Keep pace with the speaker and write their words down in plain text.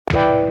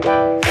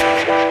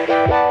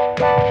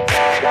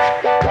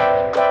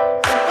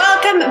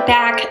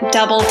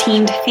Double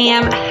Teamed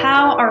fam.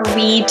 How are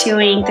we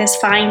doing this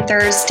fine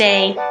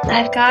Thursday?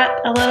 I've got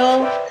a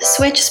little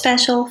Switch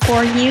special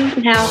for you.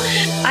 Now,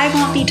 I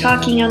won't be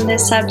talking on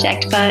this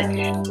subject,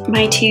 but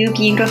my two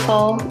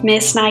beautiful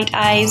Miss Night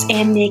Eyes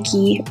and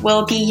Nikki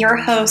will be your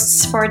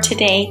hosts for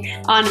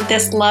today on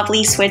this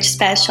lovely Switch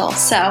special.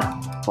 So,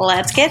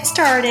 let's get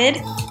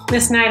started.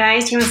 Miss Night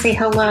Eyes, do you want to say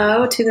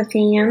hello to the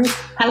fans?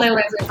 Hello,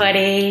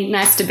 everybody.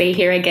 Nice to be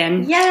here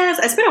again. Yes,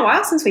 it's been a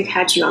while since we've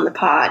had you on the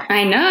pod.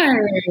 I know.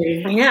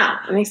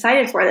 I'm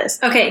excited for this.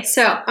 Okay,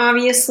 so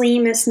obviously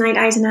Miss Night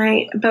Eyes and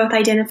I both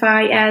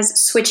identify as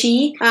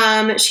Switchy.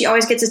 She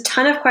always gets a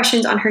ton of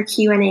questions on her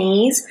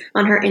Q&As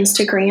on her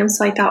Instagram,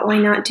 so I thought why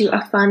not do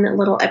a fun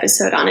little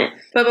episode on it.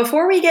 But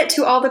before we get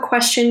to all the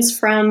questions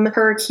from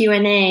her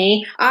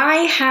Q&A, I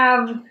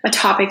have a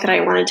topic that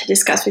I wanted to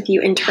discuss with you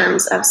in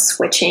terms of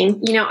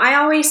switching. You know, I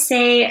always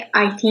say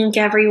I think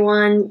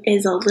everyone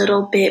is a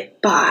little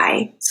bit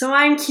bi. So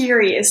I'm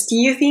curious, do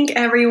you think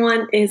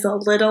everyone is a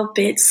little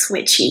bit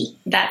switchy?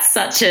 That's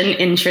such an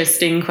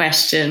interesting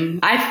question.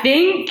 I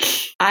think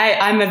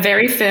I'm a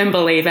very firm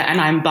believer, and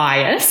I'm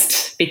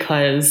biased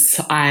because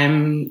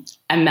I'm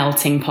a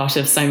melting pot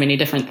of so many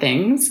different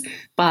things.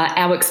 But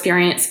our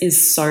experience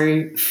is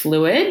so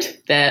fluid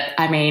that,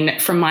 I mean,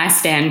 from my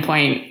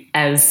standpoint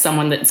as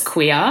someone that's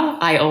queer,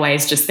 I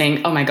always just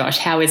think, oh my gosh,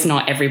 how is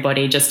not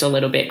everybody just a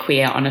little bit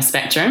queer on a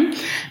spectrum?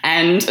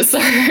 And so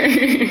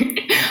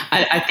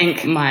I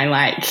think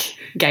my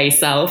gay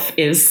self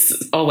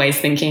is always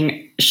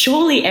thinking,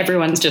 surely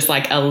everyone's just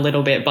a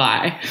little bit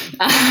bi.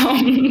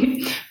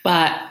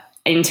 But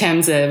in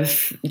terms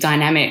of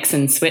dynamics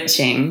and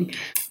switching,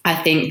 I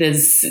think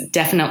there's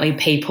definitely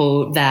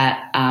people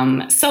that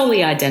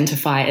solely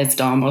identify as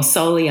dom or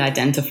solely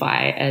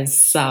identify as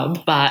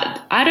sub.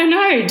 But I don't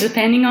know,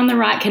 depending on the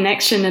right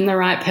connection and the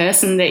right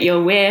person that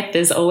you're with,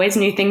 there's always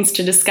new things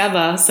to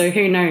discover. So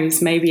who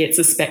knows, maybe it's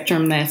a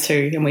spectrum there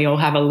too, and we all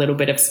have a little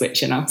bit of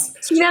switch in us.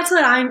 See, that's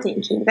what I'm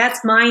thinking.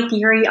 That's my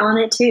theory on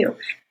it too.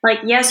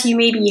 Yes, you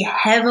may be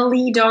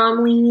heavily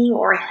dom leaning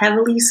or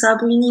heavily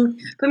sub leaning,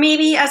 but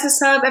maybe as a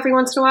sub, every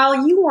once in a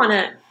while, you want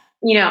to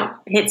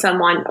hit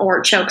someone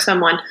or choke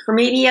someone. Or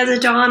maybe as a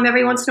dom,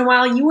 every once in a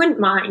while, you wouldn't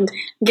mind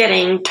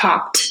getting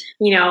talked,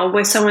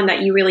 with someone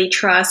that you really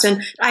trust.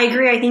 And I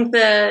agree. I think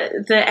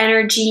the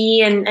energy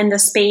and the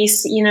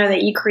space,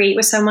 that you create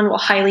with someone will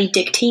highly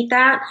dictate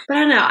that. But I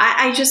don't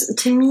know.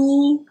 To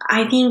me,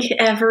 I think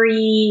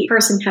every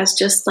person has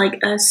just a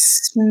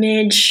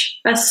smidge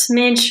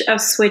of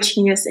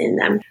switchiness in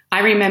them.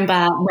 I remember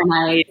when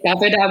I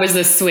discovered I was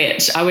a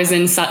switch, I was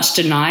in such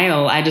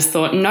denial. I just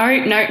thought, no,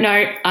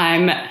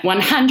 I'm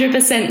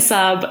 100%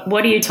 sub.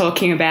 What are you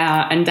talking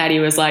about? And Daddy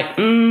was like,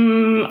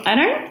 I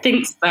don't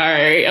think so.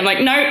 I'm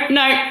like, no,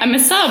 I'm a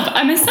sub.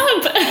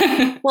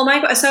 Well,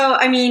 Michael, so,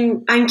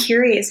 I'm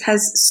curious,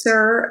 has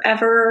Sir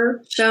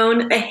ever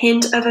shown a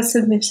hint of a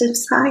submissive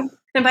side?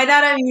 And by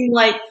that, I mean,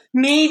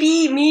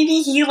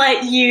 maybe he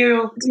let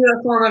you do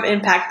a form of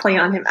impact play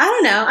on him. I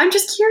don't know. I'm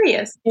just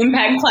curious.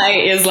 Impact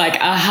play is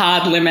a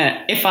hard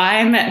limit. If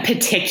I'm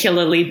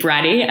particularly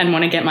bratty and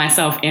want to get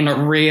myself in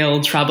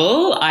real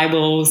trouble, I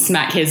will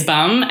smack his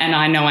bum, and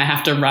I know I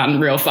have to run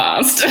real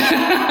fast. That's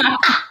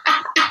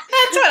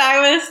what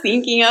I was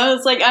thinking. I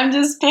was I'm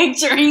just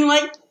picturing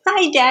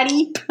hi,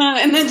 Daddy,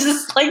 and then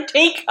just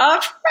take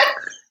off.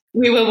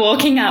 We were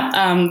walking up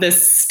the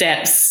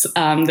steps,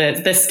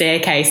 the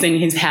staircase in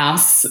his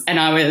house, and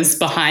I was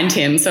behind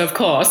him. So, of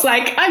course,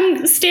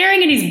 I'm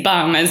staring at his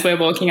bum as we're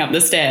walking up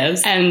the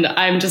stairs, and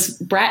I'm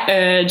just brat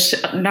urge,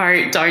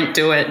 no, don't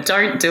do it.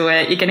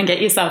 You're going to get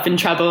yourself in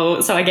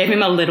trouble. So I gave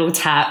him a little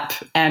tap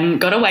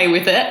and got away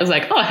with it. I was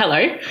like, oh,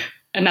 hello,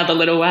 another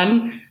little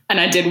one.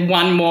 And I did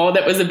one more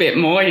that was a bit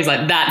more. He's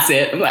like, that's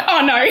it. I'm like,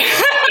 oh, no.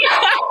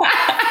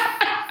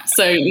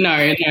 So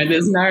no,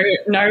 there's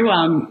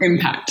no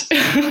impact.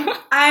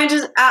 All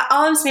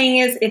I'm saying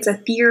is it's a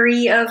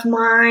theory of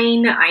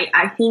mine.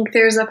 I think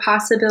there's a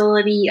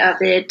possibility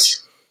of it.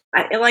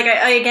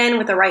 Again,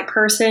 with the right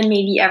person,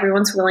 maybe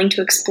everyone's willing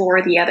to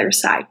explore the other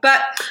side.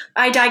 But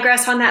I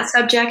digress on that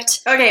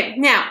subject. Okay,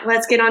 now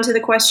let's get on to the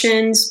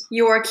questions.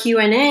 Your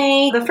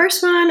Q&A. The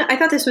first one, I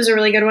thought this was a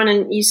really good one,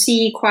 and you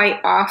see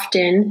quite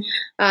often,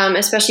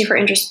 especially for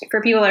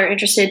people that are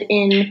interested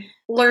in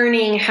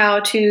learning how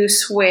to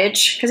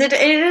switch, because it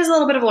is a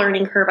little bit of a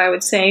learning curve, I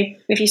would say.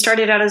 If you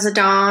started out as a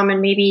dom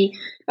and maybe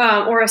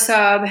or a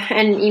sub,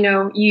 and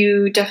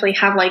you definitely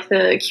have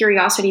the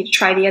curiosity to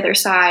try the other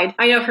side.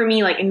 I know for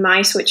me, in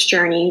my switch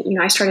journey,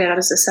 I started out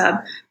as a sub.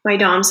 My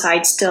dom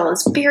side still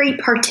is very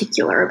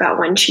particular about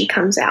when she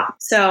comes out.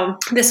 So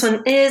this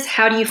one is,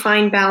 how do you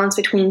find balance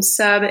between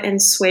sub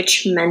and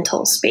switch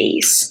mental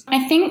space?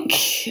 I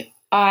think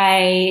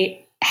I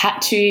had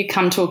to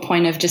come to a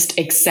point of just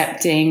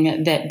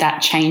accepting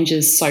that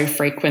changes so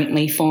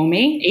frequently for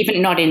me. Even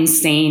not in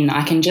scene,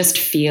 I can just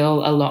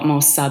feel a lot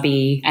more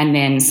subby, and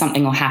then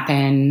something will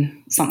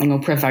happen, something will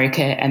provoke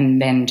it,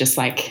 and then just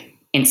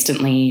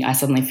instantly I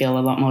suddenly feel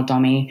a lot more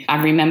dommy.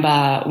 I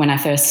remember when I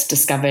first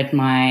discovered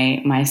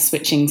my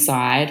switching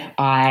side,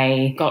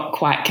 I got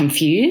quite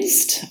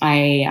confused.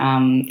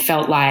 I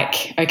felt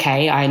like,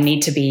 okay, I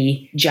need to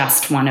be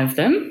just one of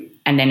them.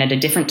 And then at a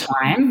different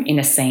time in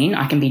a scene,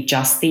 I can be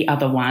just the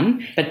other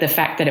one. But the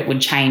fact that it would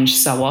change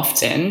so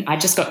often, I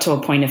just got to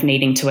a point of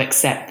needing to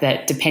accept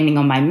that depending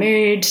on my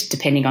mood,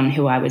 depending on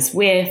who I was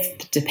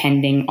with,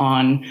 depending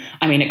on,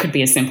 I mean, it could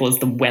be as simple as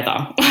the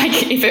weather.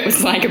 Like if it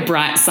was like a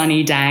bright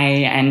sunny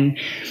day and,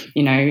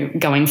 you know,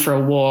 going for a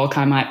walk,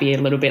 I might be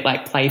a little bit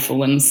like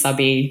playful and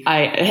subby.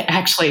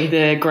 Actually,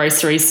 the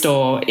grocery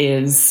store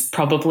is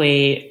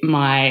probably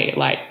my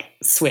like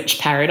switch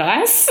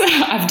paradise,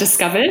 I've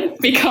discovered,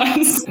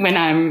 because when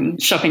I'm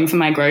shopping for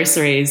my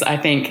groceries, I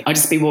think I'll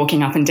just be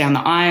walking up and down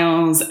the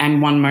aisles,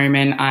 and one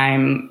moment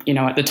I'm, you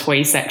know, at the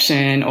toy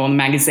section or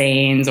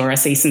magazines, or I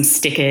see some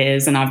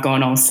stickers and I've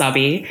gone all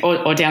subby,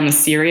 or down the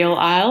cereal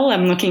aisle,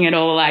 I'm looking at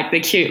all like the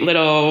cute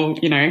little,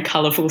 you know,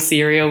 colourful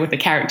cereal with the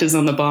characters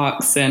on the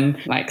box, and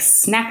like,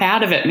 snap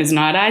out of it, Ms.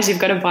 Night Eyes, you've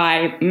got to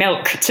buy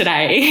milk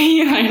today,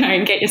 you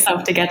know, get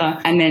yourself together.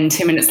 And then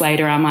 2 minutes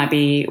later, I might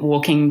be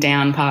walking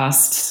down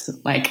past,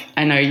 like,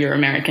 I know you're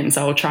American,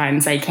 so I'll try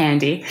and say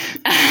candy.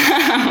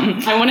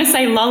 I want to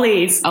say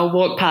lollies. I'll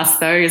walk past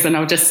those and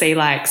I'll just see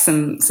like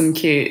some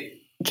cute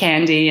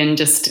candy and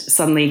just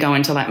suddenly go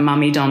into like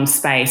mummy dom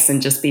space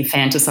and just be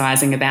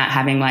fantasizing about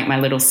having like my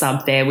little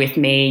sub there with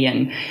me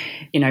and,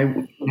 you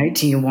know,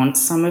 do you want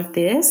some of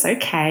this?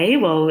 Okay,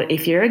 well,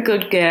 if you're a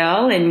good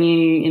girl and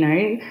you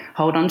know,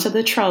 hold on to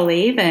the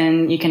trolley,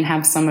 then you can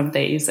have some of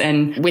these.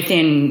 And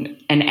within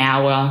an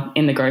hour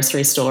in the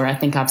grocery store, I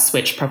think I've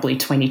switched probably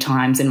 20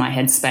 times in my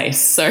headspace.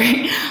 So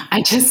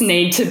I just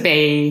need to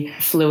be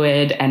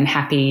fluid and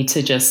happy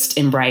to just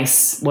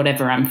embrace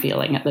whatever I'm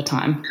feeling at the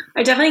time.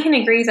 I definitely can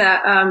agree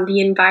that the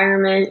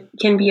environment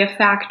can be a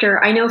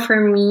factor. I know for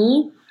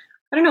me,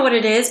 I don't know what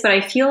it is, but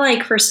I feel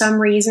like for some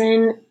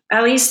reason,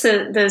 at least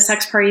the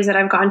sex parties that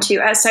I've gone to,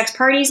 at sex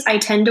parties, I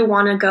tend to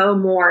want to go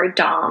more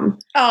dom.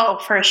 Oh,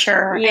 for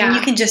sure. Yeah. And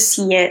you can just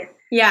see it.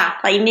 Yeah.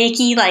 Like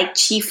Nikki, like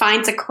she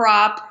finds a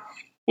crop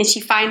and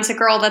she finds a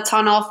girl that's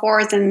on all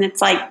fours and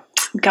it's like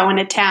going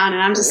to town.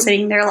 And I'm just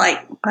sitting there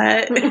like,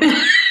 what?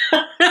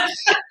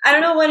 I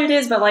don't know what it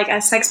is, but like at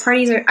sex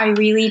parties, I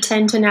really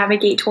tend to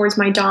navigate towards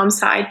my dom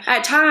side.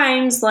 At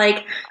times,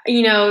 like,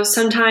 you know,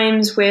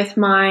 sometimes with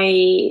my,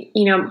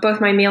 you know,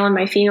 both my male and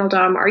my female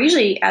dom are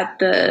usually at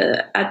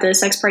the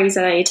sex parties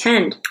that I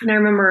attend. And I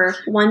remember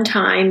one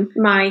time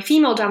my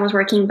female dom was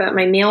working, but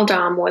my male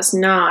dom was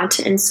not.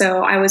 And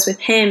so I was with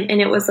him,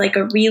 and it was like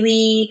a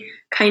really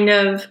kind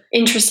of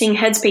interesting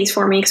headspace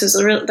for me, because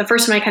it was the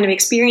first time I kind of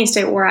experienced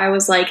it where I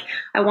was like,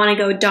 I want to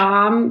go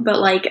dom, but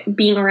like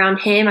being around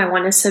him, I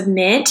want to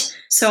submit.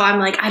 So I'm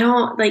like, I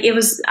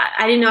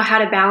didn't know how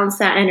to balance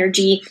that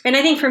energy. And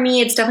I think for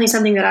me, it's definitely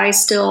something that I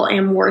still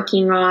am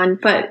working on.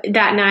 But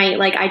that night,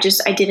 like, I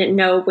didn't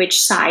know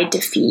which side to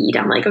feed.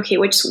 I'm like, okay,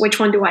 which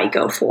one do I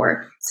go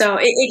for? So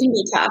it can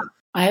be tough.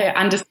 I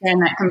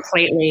understand that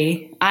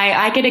completely.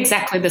 I get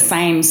exactly the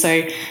same.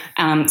 So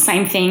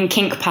same thing,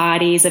 kink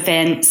parties,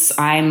 events.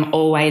 I'm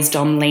always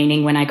dom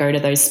leaning when I go to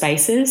those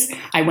spaces.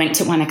 I went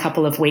to one a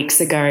couple of weeks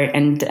ago,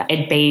 and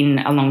it'd been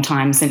a long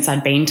time since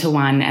I'd been to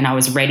one, and I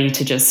was ready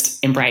to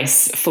just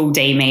embrace full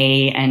D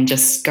me and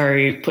just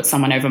go put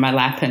someone over my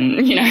lap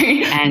and, you know,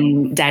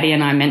 and Daddy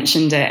and I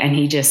mentioned it, and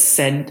he just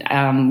said,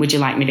 would you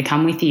like me to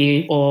come with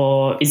you?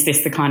 Or is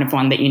this the kind of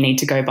one that you need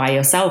to go by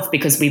yourself?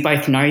 Because we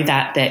both know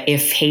that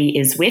if he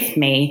is with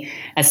me,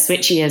 as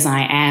switchy as I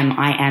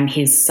am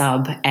his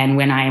sub. And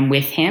when I am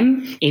with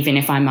him, even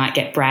if I might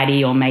get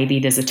bratty or maybe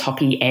there's a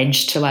toppy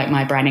edge to like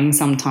my bratting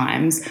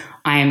sometimes,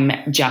 I'm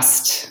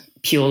just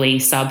purely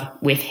sub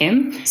with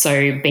him.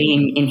 So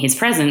being in his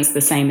presence,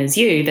 the same as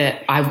you,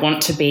 that I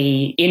want to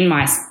be in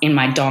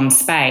my dom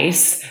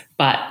space,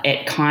 but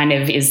it kind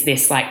of is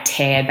this like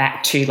tear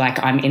back to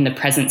like I'm in the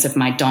presence of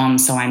my dom,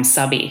 so I'm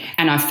subby.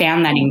 And I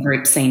found that in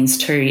group scenes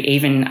too,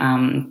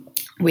 even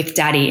with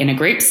Daddy in a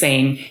group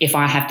scene, if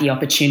I have the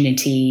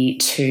opportunity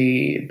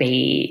to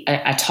be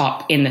a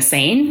top in the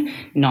scene,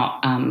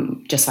 not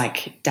just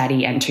like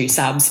Daddy and two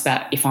subs,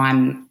 but if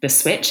I'm the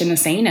switch in the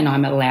scene and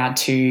I'm allowed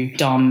to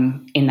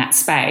dom in that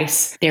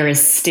space, there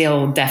is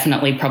still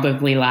definitely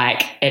probably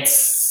like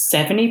it's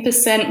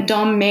 70%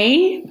 dom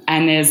me,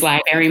 and there's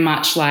like very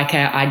much like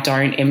I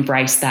don't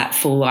embrace that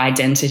full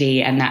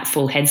identity and that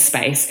full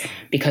headspace,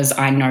 because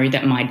I know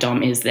that my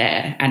dom is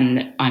there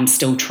and I'm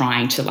still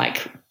trying to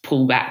like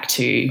pull back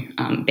to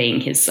being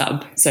his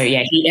sub. So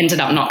yeah, he ended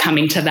up not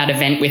coming to that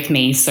event with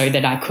me so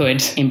that I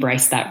could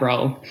embrace that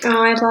role.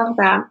 Oh, I love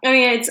that. I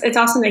mean, it's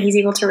awesome that he's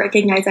able to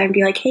recognize that and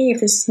be like, hey,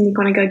 if this is something you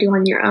want to go do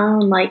on your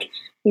own, like,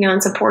 you know,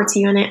 and supports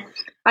you in it.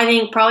 I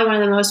think probably one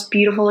of the most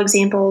beautiful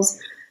examples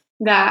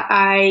that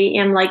I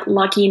am like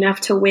lucky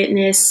enough to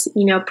witness,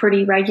 you know,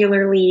 pretty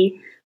regularly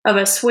of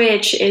a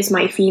switch is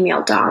my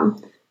female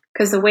dom.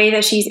 Because the way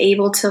that she's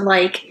able to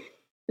like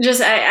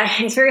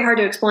it's very hard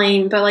to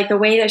explain, but like the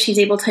way that she's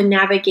able to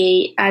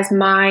navigate as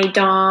my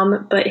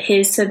dom, but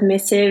his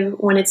submissive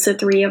when it's the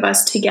three of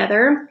us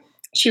together,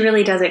 she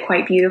really does it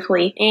quite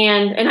beautifully.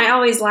 And I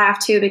always laugh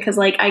too, because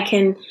like I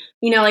can,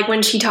 like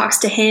when she talks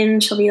to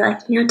him, she'll be like,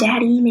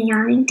 Daddy, may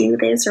I do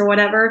this or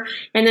whatever.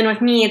 And then with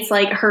me, it's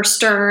like her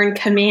stern,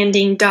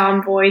 commanding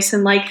dom voice.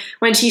 And like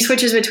when she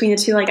switches between the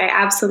two, like I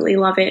absolutely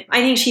love it.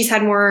 I think she's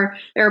had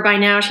by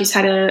now she's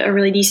had a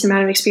really decent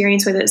amount of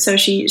experience with it. So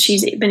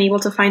she's been able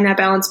to find that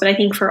balance. But I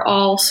think for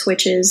all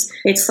switches,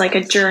 it's like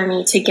a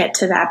journey to get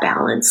to that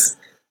balance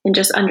and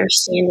just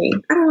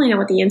understanding. I don't really know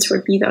what the answer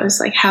would be though, is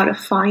like how to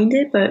find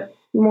it, but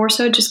more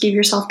so just give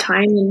yourself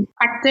time and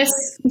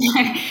practice.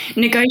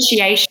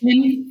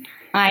 Negotiation.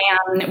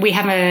 We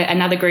have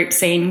another group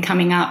scene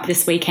coming up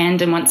this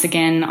weekend, and once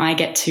again I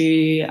get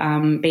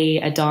to be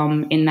a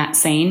dom in that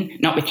scene,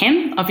 not with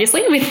him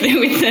obviously, with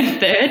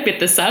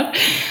the sub,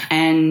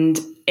 and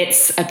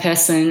it's a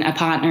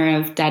partner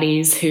of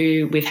Daddy's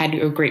who we've had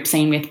a group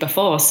scene with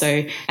before.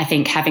 So I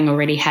think having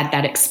already had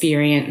that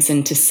experience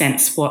and to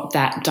sense what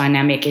that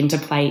dynamic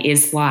interplay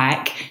is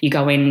like, you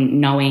go in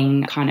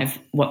knowing kind of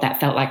what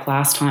that felt like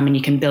last time and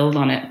you can build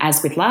on it.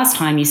 As with last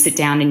time, you sit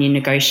down and you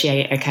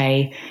negotiate,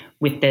 okay,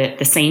 with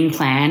the scene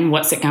plan,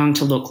 what's it going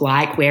to look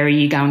like? Where are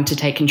you going to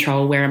take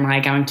control? Where am I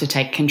going to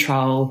take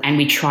control? And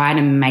we try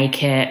to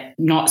make it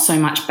not so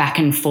much back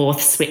and forth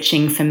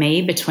switching for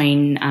me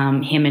between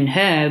him and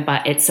her,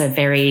 but it's a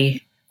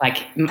very,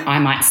 like, I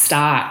might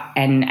start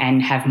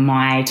and have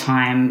my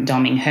time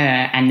doming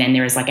her, and then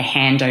there is like a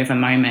handover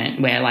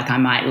moment where like I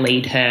might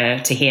lead her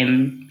to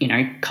him,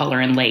 collar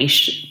and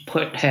leash,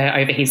 put her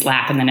over his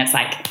lap, and then it's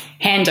like,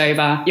 hand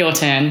over, your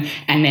turn,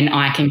 and then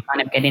I can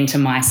kind of get into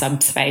my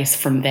subspace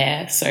from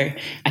there. So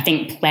I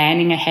think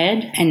planning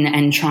ahead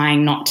and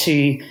trying not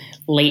to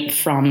leap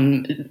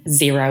from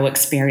zero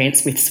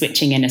experience with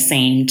switching in a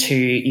scene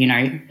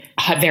to,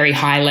 very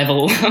high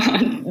level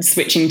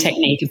switching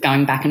technique of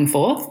going back and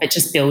forth, but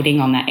just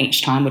building on that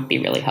each time would be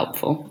really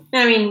helpful.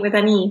 I mean, with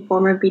any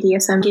form of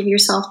BDSM, give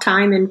yourself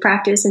time and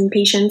practice and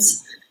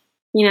patience,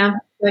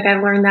 Like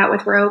I've learned that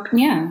with rope.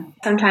 Yeah.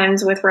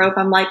 Sometimes with rope,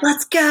 I'm like,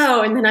 let's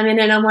go. And then I'm in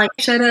it and I'm like,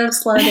 shut up,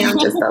 slow down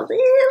just a little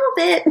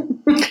bit.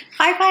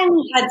 I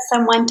finally had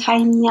someone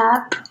tie me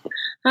up.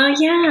 Oh,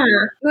 yeah.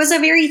 It was a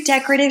very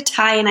decorative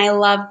tie and I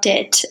loved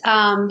it.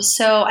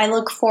 So I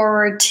look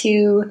forward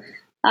to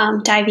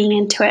diving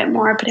into it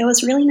more, but it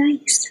was really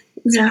nice.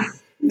 Yeah.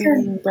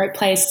 Rope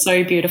play is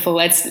so beautiful.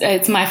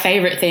 It's my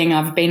favorite thing.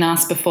 I've been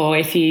asked before,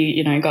 if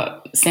you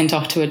got sent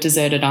off to a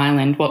deserted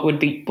island, what would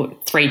be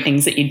 3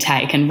 things that you'd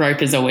take? And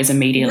rope is always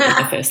immediately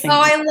the first thing.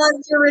 Oh, I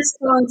loved your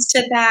response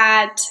to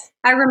that.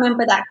 I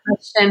remember that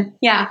question.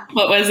 Yeah.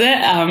 What was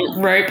it?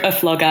 Rope, a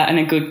flogger, and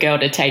a good girl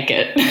to take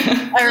it.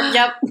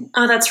 Yep.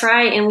 Oh, that's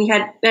right.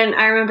 And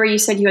I remember you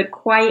said you had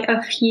quite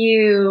a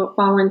few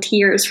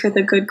volunteers for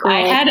the good girl. I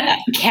had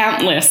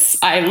countless.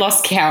 I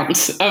lost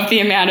count of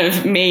the amount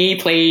of me,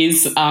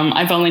 please.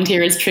 I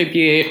volunteer as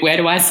tribute. Where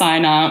do I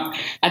sign up?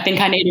 I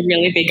think I need a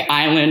really big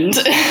island.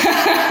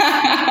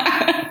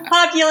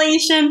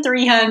 Population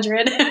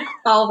 300.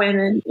 All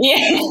women.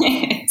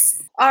 Yes.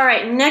 All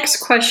right, next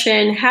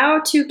question.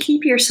 How to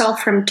keep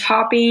yourself from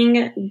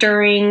topping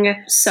during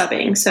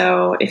subbing.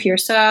 So if you're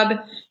sub,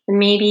 and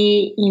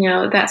maybe,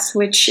 that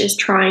switch is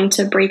trying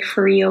to break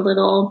free a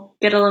little,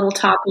 get a little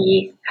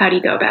toppy, how do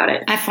you go about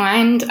it? I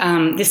find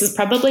this is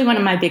probably one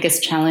of my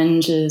biggest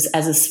challenges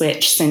as a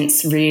switch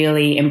since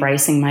really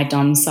embracing my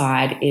dom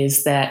side,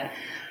 is that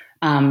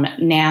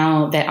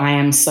now that I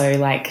am so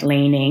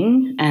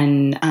leaning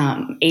and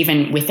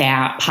even with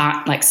our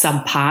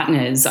sub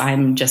partners,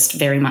 I'm just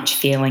very much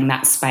feeling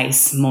that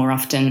space more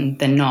often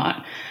than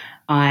not.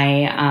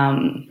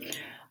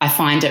 I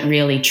find it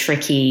really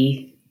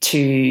tricky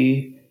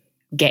to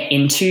get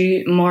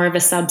into more of a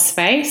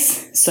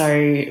subspace.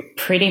 So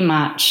pretty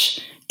much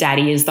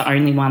Daddy is the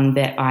only one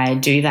that I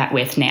do that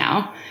with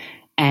now.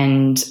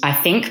 And I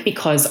think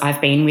because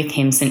I've been with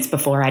him since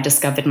before I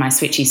discovered my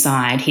switchy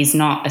side, he's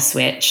not a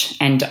switch,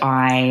 and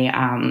I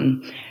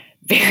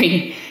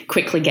very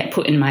quickly get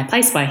put in my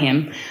place by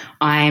him.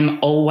 I'm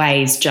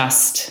always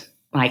just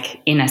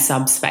in a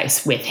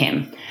subspace with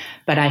him.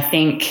 But I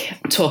think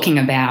talking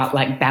about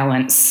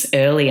balance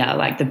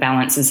earlier, the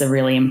balance is a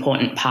really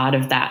important part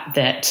of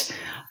that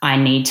I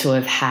need to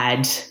have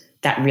had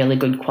that really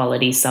good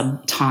quality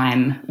sub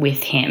time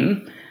with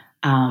him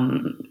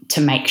to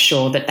make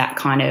sure that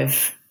kind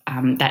of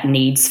that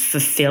needs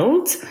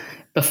fulfilled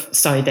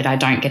so that I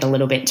don't get a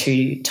little bit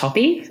too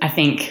toppy. I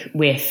think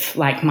with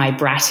my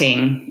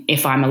bratting,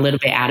 if I'm a little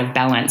bit out of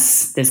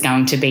balance, there's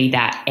going to be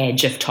that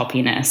edge of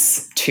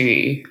toppiness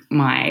to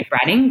my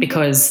bratting,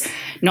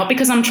 not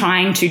because I'm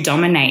trying to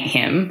dominate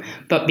him,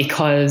 but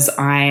because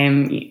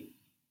I'm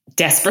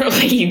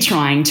desperately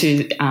trying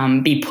to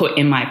be put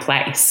in my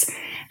place.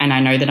 And I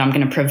know that I'm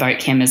going to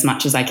provoke him as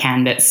much as I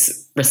can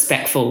that's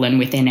respectful and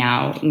within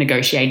our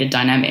negotiated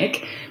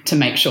dynamic to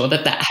make sure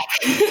that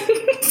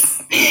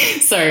happens.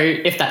 So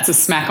if that's a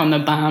smack on the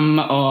bum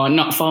or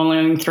not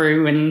following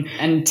through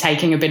and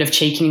taking a bit of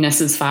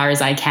cheekiness as far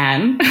as I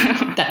can,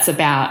 that's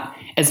about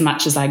as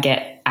much as I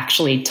get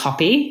actually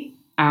toppy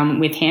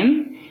with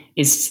him,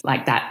 is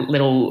like that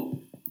little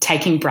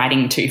taking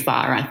bratting too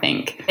far, I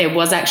think. There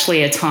was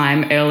actually a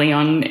time early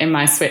on in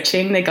my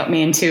switching that got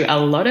me into a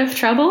lot of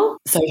trouble.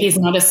 So he's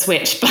not a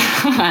switch,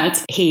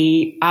 but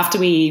after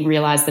we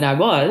realised that I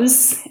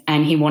was,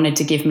 and he wanted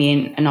to give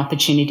me an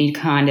opportunity to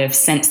kind of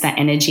sense that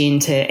energy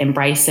and to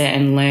embrace it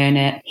and learn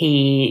it,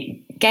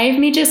 he gave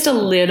me just a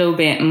little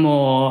bit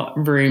more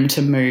room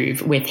to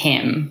move with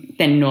him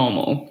than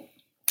normal.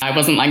 I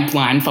wasn't like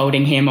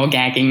blindfolding him or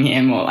gagging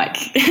him or like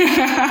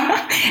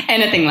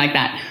anything like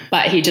that.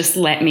 But he just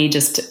let me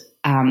just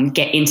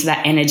get into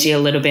that energy a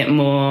little bit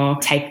more,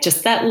 take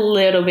just that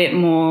little bit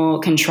more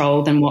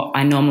control than what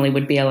I normally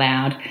would be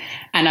allowed.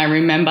 And I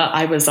remember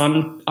I was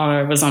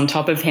on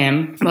top of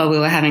him while we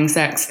were having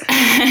sex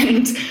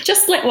and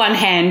just let one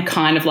hand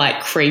kind of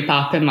like creep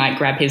up and like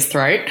grab his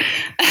throat.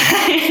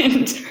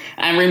 And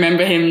I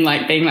remember him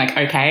like being like,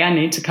 okay, I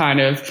need to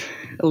kind of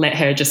let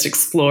her just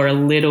explore a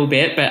little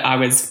bit, but I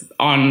was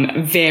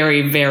on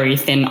very, very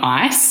thin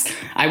ice.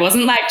 I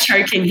wasn't like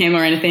choking him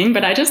or anything,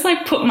 but I just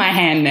like put my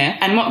hand there.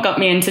 And what got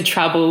me into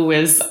trouble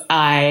was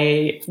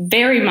I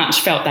very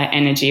much felt that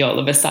energy all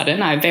of a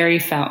sudden. I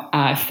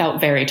felt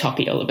very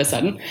toppy all of a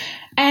sudden.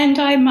 And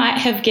I might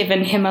have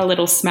given him a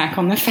little smack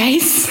on the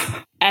face.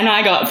 And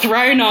I got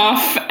thrown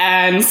off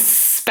and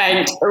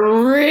spanked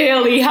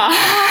really hard.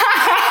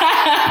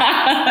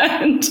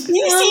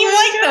 You seem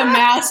like the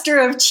master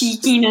of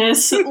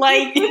cheekiness.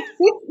 Like,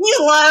 you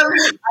love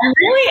it. I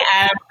really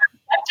am.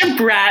 I'm such a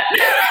brat.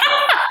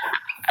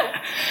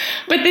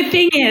 But the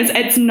thing is,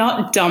 it's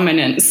not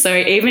dominant. So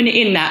even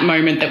in that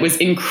moment that was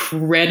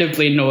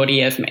incredibly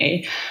naughty of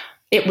me,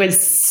 it was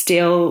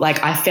still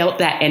like I felt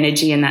that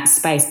energy in that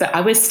space, but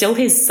I was still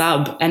his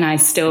sub, and I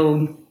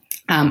still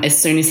as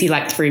soon as he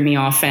like threw me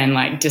off and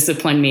like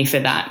disciplined me for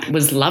that,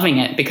 was loving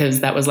it, because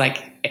that was like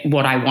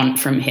what I want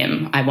from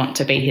him. I want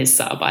to be his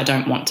sub. I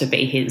don't want to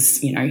be his,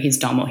 his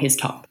dom or his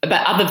top.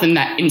 But other than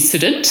that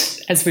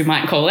incident, as we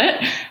might call it,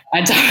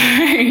 I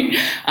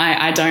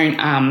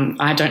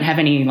don't have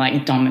any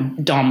like dom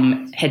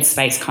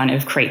headspace kind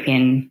of creep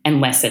in,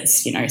 unless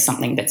it's,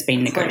 something that's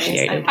been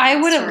negotiated.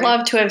 I would have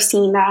loved to have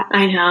seen that.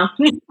 I know.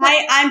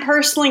 I'm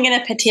personally going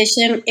to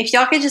petition if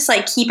y'all could just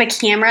like keep a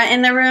camera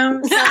in the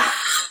room. So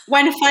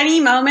when funny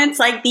moments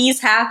like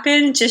these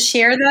happen, just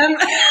share them.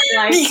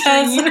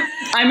 Because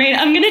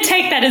I'm going to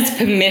take that as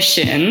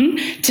permission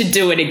to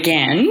do it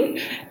again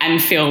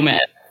and film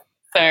it.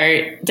 So,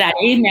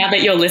 Daddy, now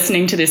that you're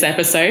listening to this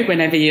episode,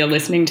 whenever you're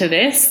listening to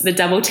this, the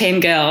Double Team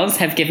girls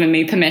have given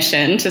me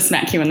permission to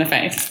smack you in the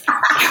face.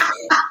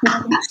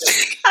 I'm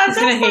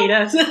going to hate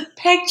us.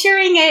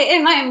 Picturing it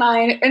in my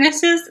mind, and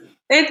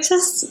it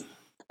just,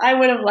 I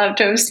would have loved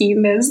to have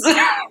seen this. I'm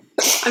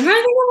trying to think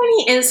of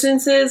any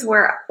instances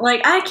where,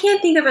 like, I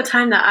can't think of a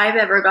time that I've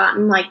ever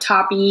gotten, like,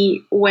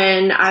 toppy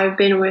when I've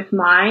been with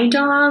my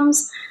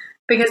doms.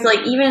 Because,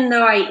 like, even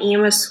though I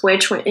am a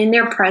switch, when in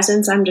their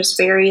presence, I'm just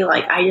very,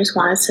 like, I just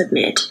want to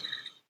submit.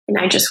 And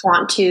I just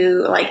want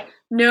to, like,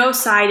 no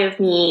side of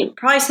me,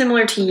 probably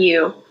similar to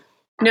you,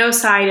 no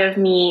side of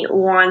me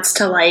wants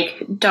to,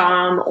 like,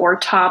 dom or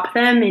top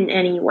them in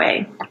any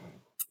way.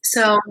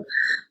 So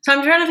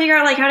I'm trying to figure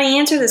out, like, how to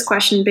answer this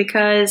question,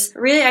 because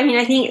really,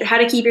 I think how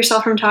to keep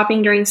yourself from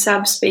topping during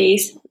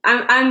subspace.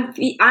 I'm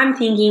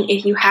thinking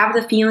if you have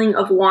the feeling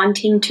of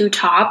wanting to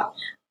top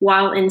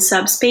while in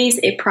subspace,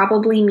 it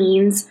probably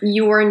means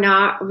you are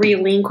not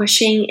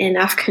relinquishing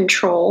enough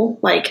control,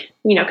 like,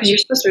 because you're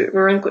supposed to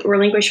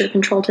relinquish your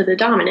control to the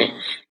dominant.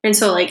 And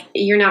so, like,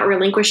 you're not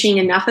relinquishing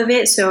enough of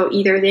it. So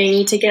either they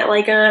need to get,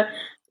 like, a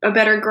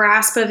better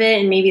grasp of it,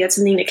 and maybe that's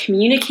something to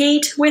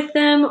communicate with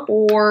them,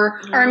 or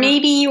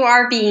maybe you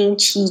are being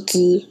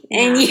cheeky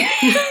and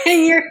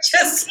you're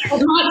just...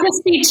 It might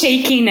just be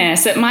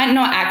cheekiness. It might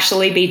not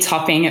actually be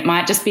topping. It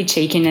might just be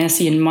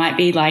cheekiness. You might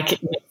be like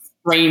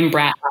extreme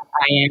brat like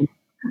I am.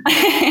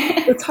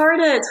 It's hard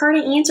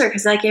to answer,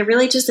 because, like, it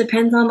really just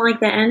depends on, like,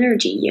 the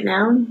energy, It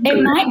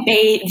might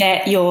be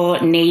that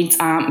your needs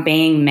aren't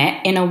being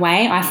met in a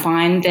way. I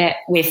find that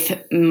with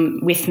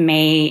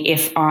me,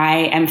 if I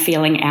am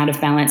feeling out of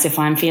balance, if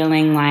I'm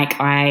feeling like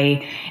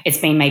it's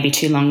been maybe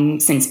too long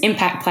since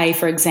impact play,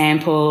 for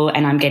example,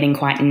 and I'm getting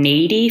quite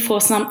needy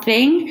for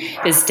something,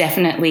 there's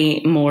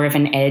definitely more of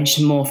an edge,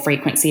 more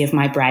frequency of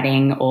my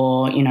bratting,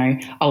 or,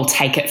 I'll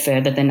take it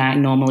further than I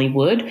normally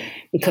would,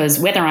 because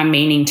whether I'm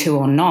meaning to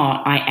or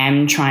not, I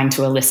am trying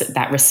to elicit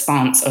that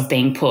response of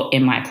being put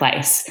in my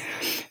place.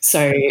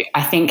 So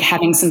I think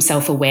having some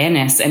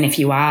self-awareness, and if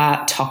you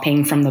are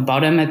topping from the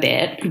bottom a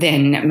bit,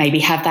 then maybe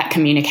have that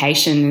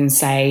communication and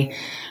say,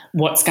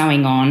 what's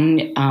going on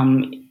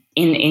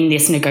in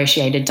this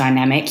negotiated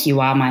dynamic? You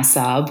are my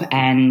sub,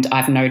 and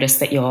I've noticed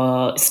that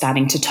you're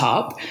starting to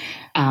top.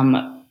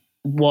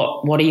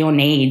 What are your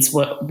needs?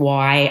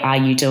 Why are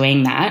you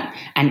doing that?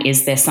 And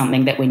is there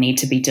something that we need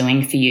to be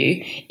doing for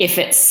you? If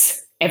it's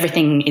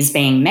everything is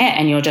being met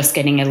and you're just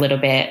getting a little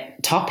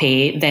bit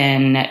toppy,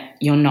 then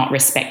you're not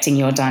respecting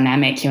your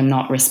dynamic, you're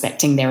not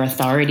respecting their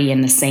authority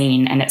in the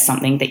scene, and it's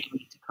something that you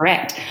need to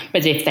correct.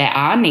 But if there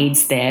are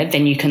needs there,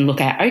 then you can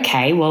look at,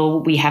 okay, well,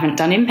 we haven't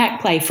done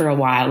impact play for a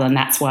while and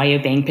that's why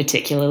you're being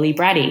particularly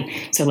bratty.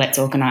 So let's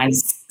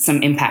organise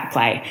some impact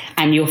play.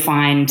 And you'll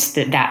find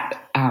that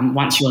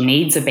once your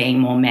needs are being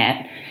more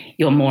met,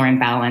 you're more in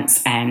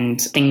balance,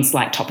 and things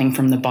like topping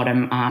from the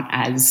bottom aren't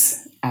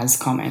as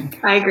common.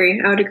 I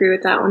agree. I would agree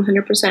with that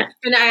 100%.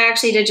 And I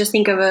actually did just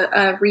think of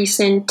a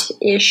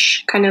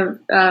recent-ish kind of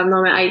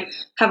moment. I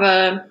have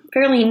a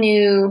fairly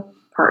new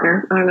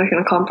partner. I'm not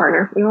going to call him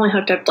partner. We've only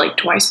hooked up like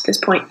twice at this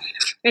point.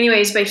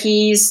 Anyways, but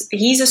he's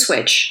a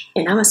switch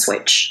and I'm a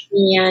switch.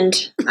 And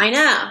I know.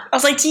 I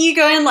was like, do you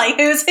go in like,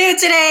 who's who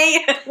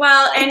today?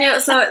 Well, and it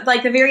was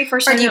like the very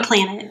first or time. do you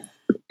plan it?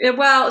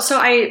 Well,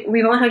 so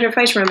we've only hooked up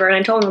twice, remember? And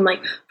I told him,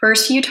 like,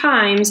 first few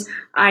times,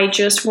 I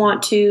just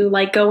want to,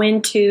 like, go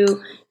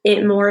into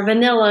it more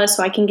vanilla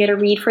so I can get a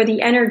read for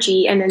the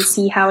energy and then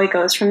see how it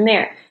goes from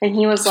there. And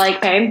he was like,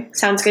 okay,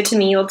 sounds good to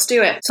me. Let's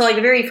do it. So, like,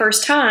 the very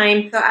first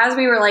time, so as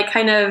we were, like,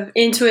 kind of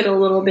into it a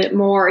little bit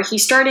more, he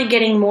started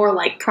getting more,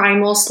 like,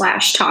 primal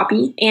 /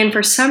 toppy. And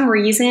for some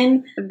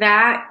reason,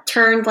 that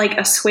turned, like,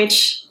 a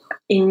switch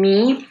in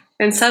me.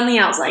 And suddenly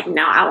I was like,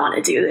 no, I want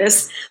to do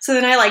this. So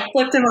then I like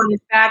flipped him on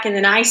his back and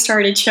then I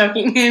started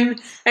choking him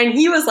and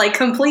he was like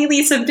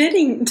completely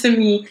submitting to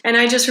me. And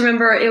I just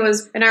remember I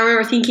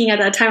remember thinking at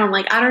that time, I'm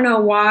like, I don't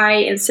know why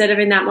instead of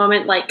in that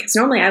moment, like, because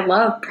normally I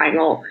love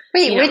primal.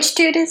 Wait, which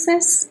dude is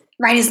this?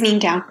 Write his name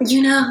down.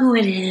 You know who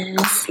it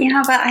is.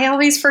 Yeah, but I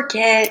always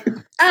forget.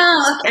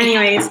 Oh, okay.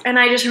 Anyways, and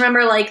I just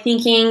remember like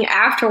thinking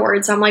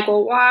afterwards, I'm like,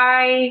 well,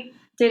 why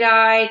did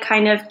I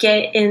kind of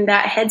get in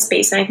that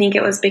headspace? And I think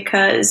it was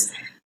because,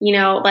 you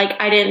know, like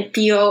I didn't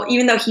feel,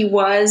 even though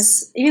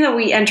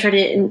we entered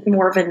it in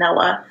more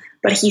vanilla,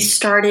 but he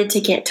started to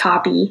get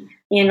toppy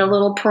and a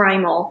little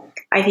primal.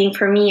 I think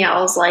for me, I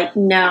was like,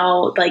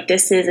 no, like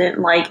this isn't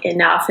like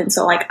enough. And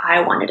so like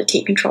I wanted to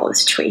take control of the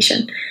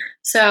situation.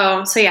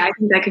 So yeah, I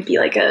think that could be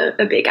like a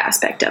big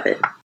aspect of it.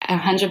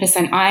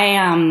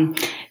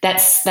 100%.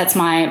 That's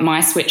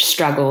my switch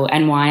struggle,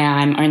 and why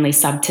I'm only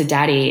sub to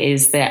daddy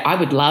is that I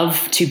would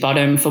love to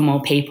bottom for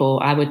more people.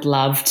 I would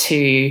love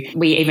to,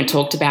 we even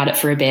talked about it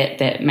for a bit,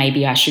 that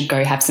maybe I should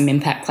go have some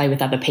impact play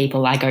with other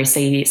people. I go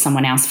see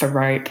someone else for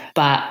rope,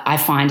 but I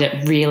find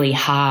it really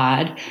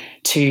hard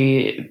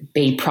to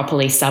be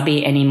properly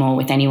subby anymore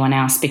with anyone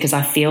else, because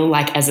I feel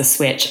like as a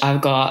switch,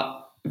 I've got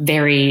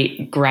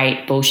very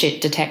great bullshit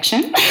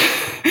detection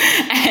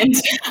and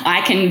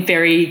I can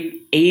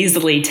very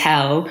easily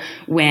tell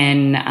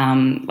when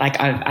I'm like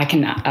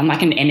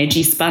an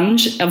energy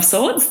sponge of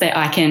sorts, that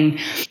I could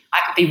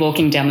be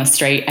walking down the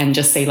street and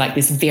just see like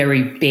this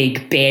very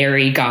big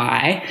beary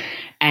guy,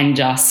 and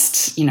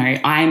just, you know,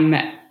 I'm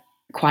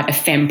quite a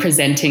femme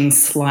presenting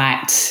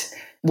slight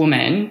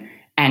woman,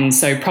 and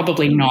so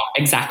probably not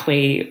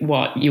exactly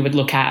what you would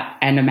look at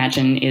and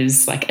imagine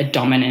is like a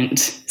dominant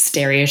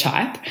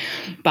stereotype.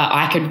 But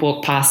I could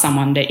walk past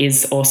someone that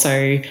is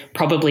also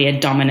probably a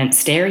dominant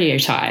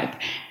stereotype,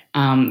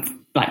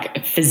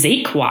 like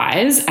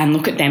physique-wise, and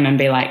look at them and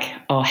be like,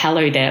 oh,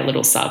 hello there,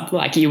 little sub.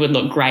 Like, you would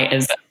look great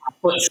as a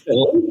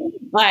footstool.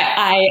 Like,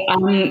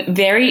 I'm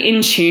very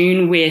in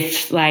tune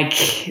with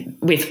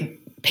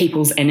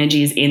people's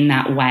energies in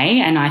that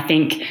way. And I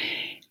think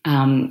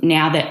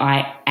now that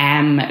I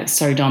am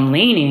so dom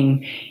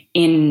leaning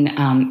in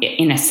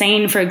a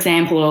scene, for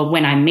example, or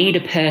when I meet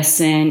a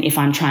person, if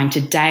I'm trying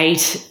to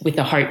date with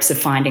the hopes of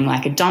finding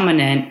like a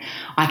dominant,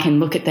 I can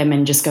look at them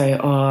and just go,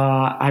 oh,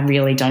 I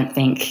really don't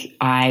think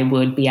I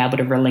would be able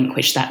to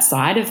relinquish that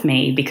side of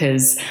me,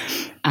 because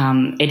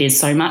it is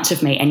so much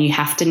of me, and you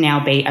have to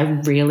now be a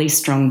really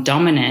strong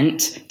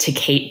dominant to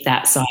keep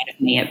that side of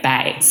me at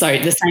bay. So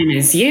the same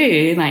as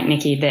you, like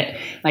Nikki, that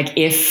like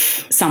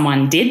if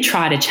someone did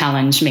try to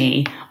challenge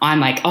me, I'm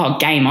like, oh,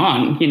 game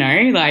on, you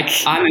know, like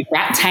I'm a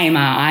brat tamer,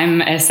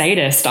 I'm a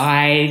sadist,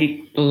 I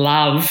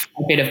love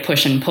a bit of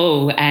push and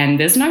pull, and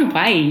there's no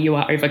way you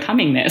are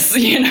overcoming this,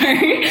 you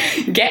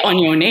know, get on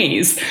your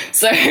knees.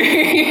 So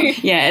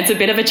yeah, it's a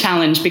bit of a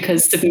challenge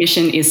because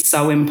submission is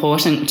so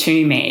important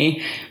to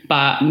me.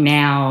 But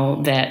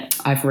now that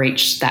I've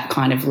reached that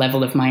kind of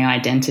level of my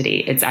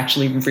identity, it's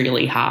actually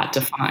really hard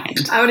to find.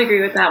 I would agree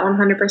with that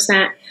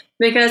 100%,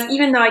 because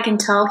even though I can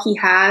tell he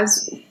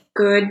has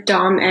good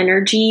dom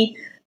energy,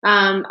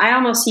 I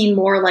almost see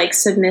more like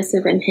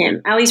submissive in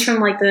him, at least from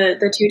like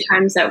the two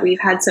times that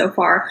we've had so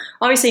far.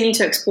 Obviously, I need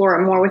to explore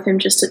it more with him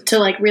just to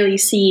like really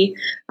see.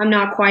 I'm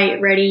not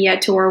quite ready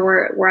yet to where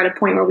we're at a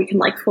point where we can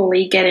like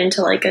fully get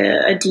into like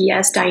a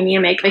DS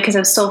dynamic, because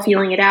I'm still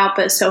feeling it out.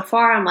 But so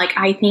far, I'm like,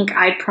 I think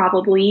I'd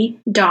probably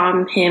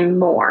dom him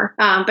more.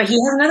 But he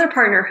has another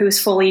partner who's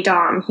fully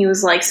dom. He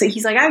was like,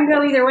 I can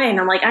go either way. And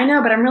I'm like, I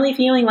know, but I'm really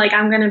feeling like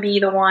I'm going to be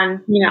the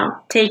one, you know,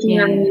 taking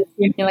the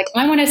You're like,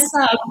 I want to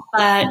sub,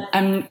 but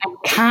I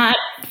can't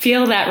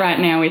feel that right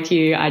now with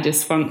you. I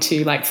just want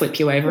to like flip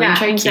you over and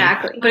choke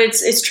exactly. But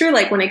it's true,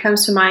 like when it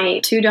comes to my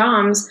two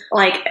doms,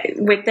 like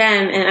with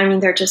them, and I mean,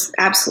 they're just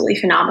absolutely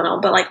phenomenal,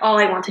 but like all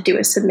I want to do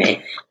is submit.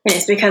 And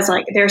it's because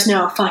like there's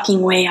no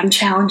fucking way I'm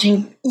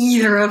challenging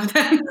either of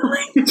them.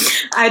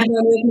 I'd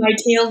run with my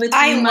tail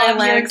between my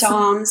legs. Your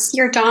doms.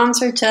 Your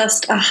doms are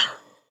just,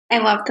 I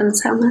love them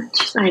so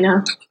much. I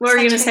know. What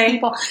were you going to say?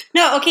 People.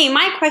 No, okay,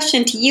 my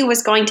question to you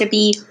was going to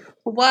be,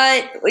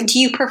 what do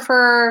you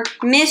prefer,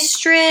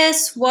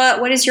 mistress?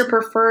 What is your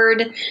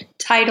preferred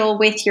title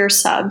with your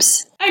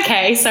subs?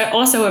 Okay, so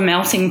also a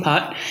melting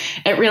pot.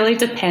 It really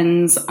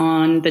depends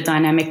on the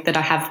dynamic that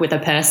I have with a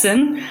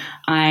person.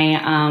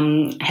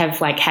 I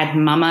have like had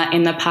mama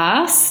in the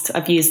past.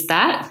 I've used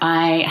that.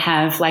 I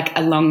have like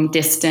a long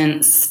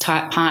distance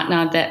type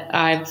partner that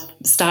I've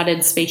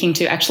started speaking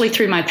to. Actually,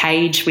 through my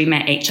page, we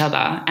met each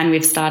other and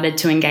we've started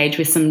to engage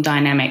with some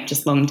dynamic,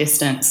 just long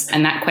distance.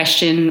 And that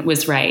question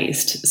was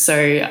raised.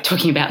 So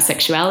talking about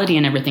sexuality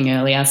and everything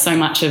earlier, so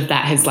much of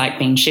that has like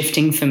been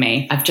shifting for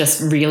me. I've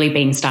just really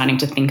been starting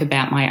to think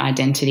about my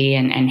identity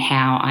and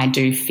how I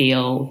do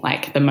feel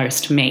like the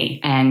most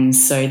me. And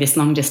so this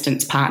long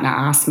distance partner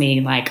asked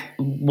me like,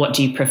 what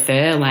do you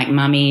prefer? Like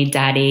mummy,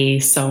 daddy,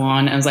 so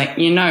on. I was like,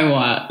 you know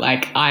what?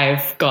 Like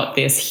I've got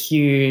this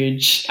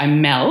huge, I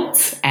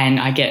melt and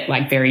I get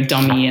like very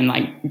dommy and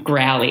like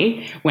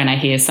growly when I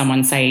hear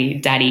someone say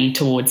daddy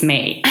towards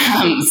me.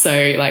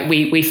 So like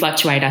we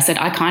fluctuate. I said,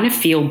 I kind of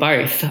feel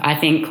both. I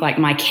think like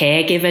my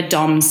caregiver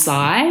dom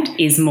side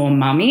is more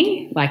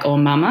mummy, like, or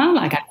mama,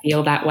 like I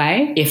feel that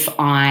way. If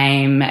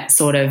I'm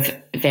sort of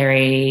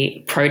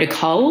very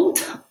protocoled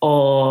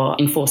or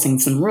enforcing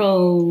some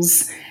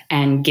rules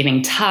and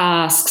giving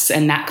tasks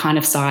and that kind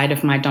of side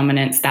of my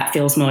dominance, that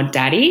feels more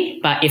daddy.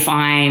 But if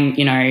I'm,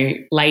 you know,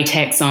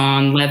 latex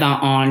on, leather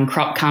on,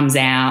 crop comes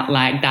out,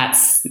 like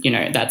that's, you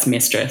know, that's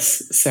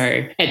mistress.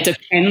 So it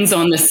depends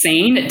on the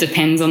scene, it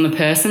depends on the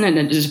person, and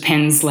it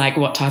depends like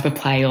what type of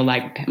play or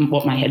like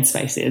what my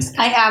headspace is.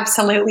 I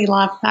absolutely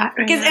love that.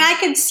 Because and I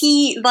could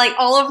see like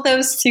all of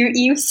those suit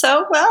you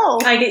so well.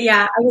 I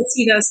could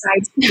see those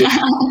sides.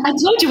 I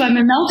told you I'm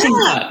a melting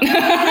pot. No,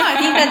 I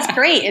think that's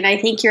great. And I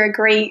think you're a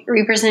great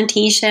representation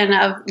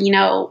of, you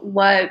know,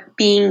 what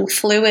being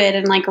fluid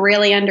and like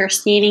really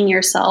understanding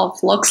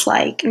yourself looks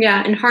like.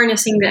 Yeah, and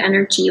harnessing the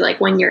energy like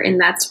when you're in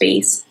that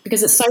space.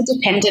 Because it's so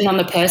dependent on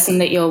the person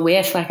that you're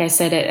with. Like I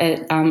said,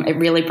 it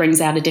really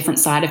brings out a different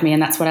side of me.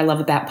 And that's what I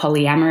love about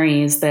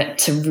polyamory, is that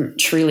to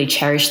truly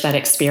cherish that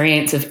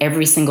experience of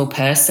every single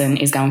person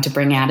is going to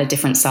bring out a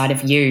different side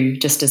of you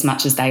just as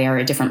much as they are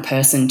a different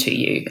person to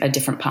you, a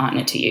different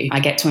partner to you. I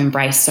get to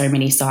embrace so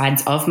many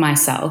sides of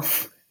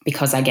myself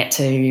because I get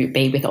to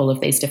be with all of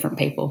these different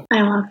people.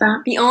 I love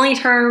that. The only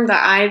term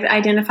that I've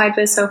identified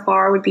with so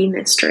far would be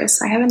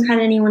mistress. I haven't had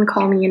anyone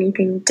call me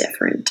anything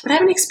different. But I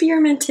haven't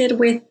experimented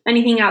with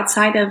anything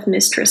outside of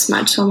mistress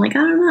much, so I'm like, I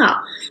don't know.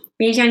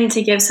 Maybe I need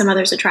to give some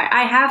others a try.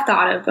 I have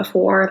thought of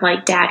before,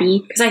 like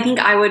daddy, because I think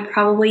I would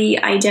probably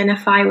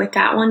identify with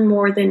that one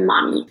more than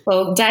mommy.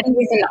 Well, daddy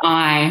with an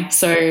I,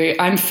 so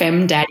I'm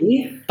femme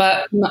daddy,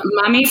 but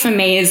mummy for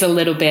me is a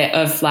little bit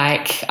of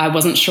like, I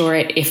wasn't sure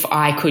if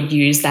I could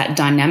use that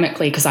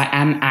dynamically because I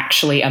am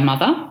actually a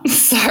mother.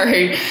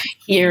 So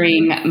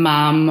hearing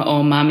mum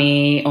or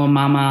mummy or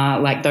mama,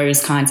 like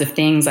those kinds of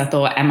things, I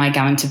thought, am I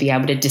going to be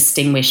able to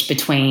distinguish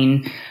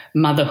between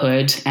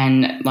motherhood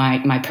and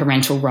like my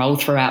parental role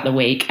throughout the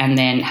week and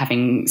then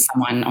having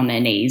someone on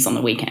their knees on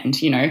the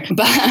weekend, you know?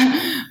 But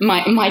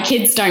my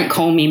kids don't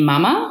call me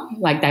mama,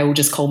 like they will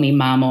just call me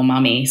mum or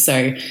mummy.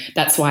 So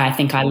that's why I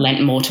think I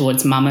lent more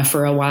towards mama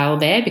for a while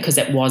there, because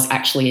it was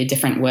actually a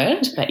different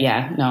word. But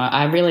yeah, no,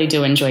 I really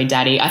do enjoy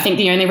daddy. I think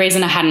the only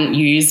reason I hadn't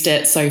used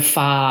it so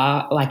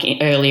far, like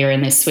earlier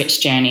in this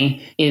switch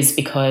journey, is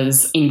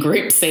because in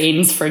group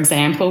scenes, for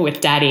example, with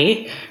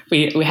daddy,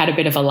 we had a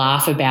bit of a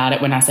laugh about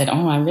it when I said,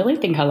 oh, I really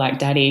think I like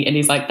daddy. And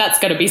he's like, that's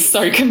going to be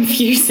so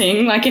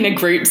confusing, like in a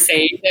group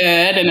scene.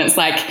 And it's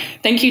like,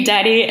 thank you,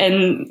 daddy.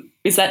 And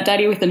is that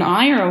daddy with an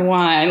I or a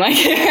Y?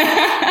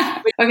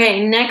 Like,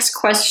 okay, next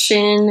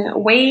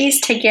question.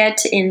 Ways to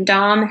get in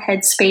Dom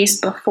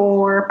headspace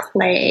before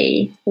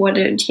play.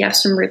 Do you have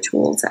some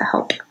rituals that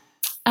help?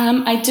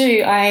 I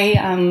do.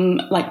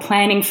 I like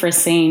planning for a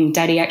scene.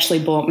 Daddy actually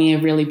bought me a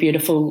really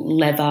beautiful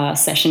leather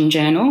session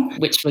journal,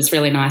 which was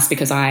really nice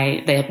because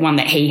the one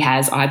that he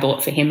has, I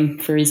bought for him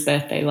for his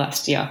birthday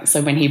last year.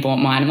 So when he bought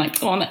mine, I'm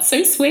like, oh, that's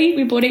so sweet.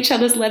 We bought each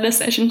other's leather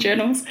session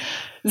journals.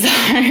 So,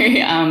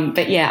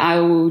 but yeah, I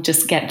will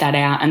just get that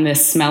out, and the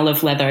smell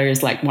of leather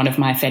is like one of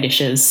my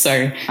fetishes.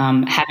 So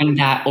having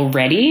that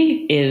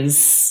already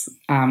is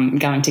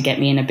going to get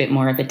me in a bit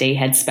more of a D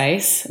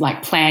headspace,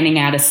 like planning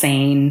out a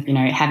scene, you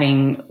know,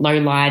 having low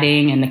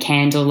lighting and the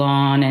candle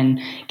on and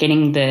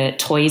getting the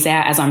toys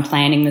out as I'm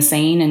planning the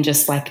scene and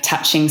just like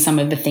touching some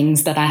of the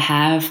things that I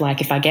have. Like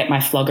if I get my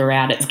flogger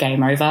out, it's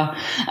game over.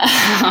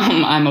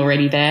 I'm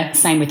already there.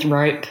 Same with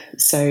rope.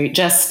 So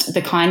just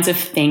the kinds of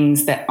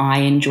things that I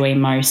enjoy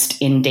most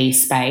in D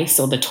space,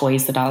 or the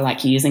toys that I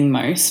like using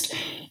most,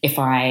 if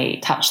I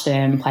touch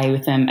them, play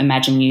with them,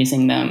 imagine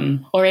using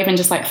them, or even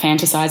just like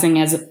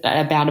fantasizing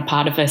about a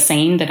part of a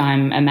scene that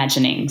I'm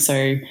imagining. So,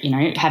 you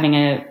know, having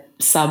a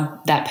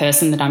sub that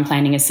person that I'm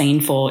planning a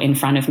scene for in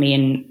front of me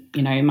in,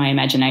 you know, my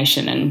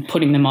imagination, and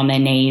putting them on their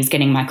knees,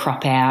 getting my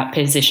crop out,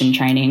 position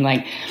training.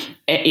 Like,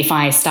 if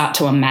I start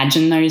to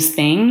imagine those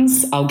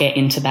things, I'll get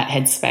into that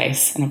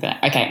headspace and I'll be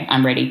like, okay,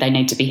 I'm ready. They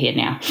need to be here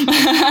now.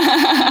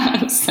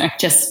 So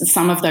just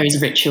some of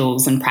those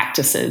rituals and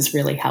practices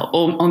really help.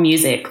 Or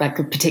music, like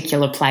a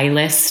particular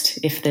playlist.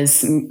 If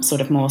there's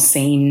sort of more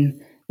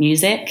scene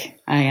music,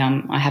 I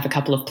have a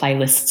couple of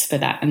playlists for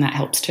that, and that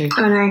helps too.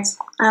 Oh, nice.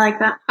 I like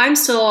that. I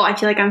feel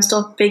like I'm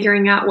still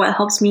figuring out what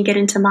helps me get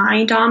into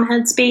my Dom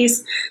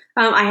headspace.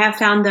 I have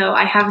found, though,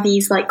 I have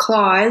these like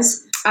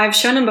claws. I've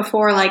shown them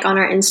before, like on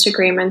our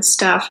Instagram and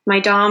stuff. My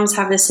Doms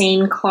have the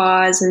same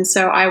claws, and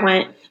so I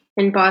went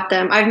and bought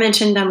them. I've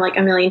mentioned them like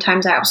a million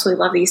times. I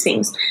absolutely love these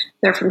things.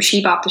 They're from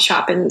She Bought the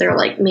Shop, and they're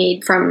like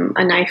made from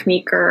a knife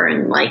maker.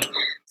 And like,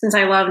 since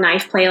I love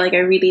knife play, like I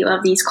really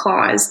love these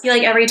claws. I feel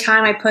like every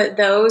time I put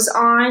those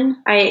on,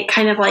 it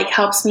kind of like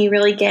helps me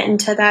really get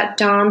into that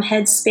Dom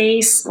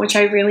headspace, which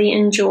I really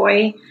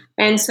enjoy.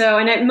 And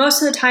so,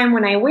 most of the time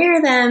when I wear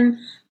them,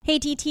 hey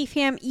DT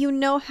fam, you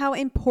know how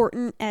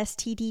important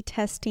STD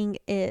testing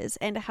is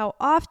and how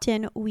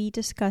often we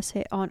discuss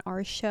it on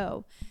our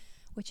show,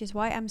 which is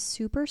why I'm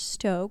super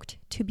stoked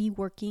to be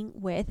working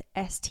with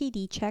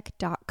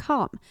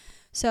STDcheck.com.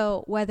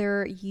 So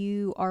whether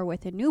you are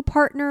with a new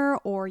partner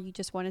or you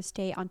just want to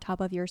stay on top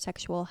of your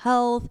sexual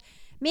health,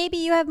 maybe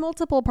you have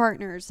multiple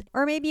partners,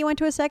 or maybe you went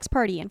to a sex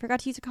party and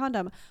forgot to use a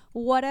condom.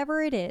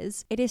 Whatever it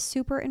is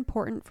super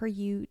important for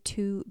you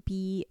to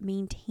be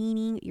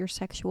maintaining your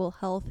sexual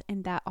health,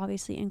 and that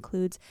obviously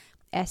includes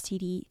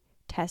STD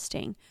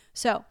testing.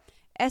 So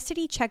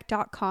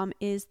STDcheck.com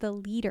is the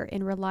leader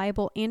in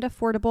reliable and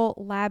affordable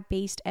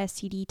lab-based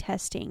STD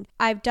testing.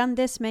 I've done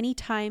this many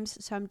times,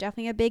 so I'm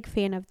definitely a big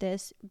fan of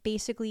this.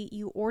 Basically,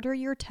 you order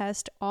your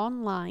test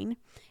online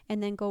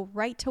and then go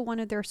right to one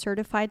of their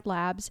certified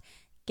labs,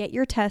 get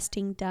your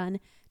testing done.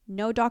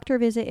 No doctor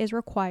visit is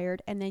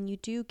required, and then you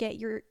do get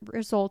your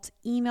results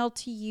emailed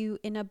to you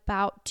in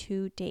about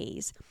 2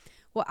 days.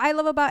 What I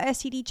love about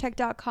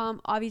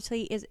STDcheck.com,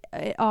 obviously, is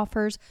it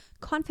offers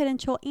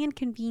confidential and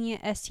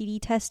convenient STD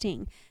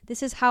testing.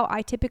 This is how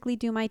I typically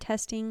do my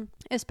testing,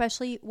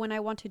 especially when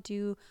I want to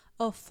do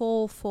a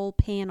full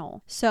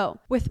panel. So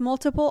with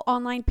multiple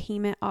online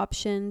payment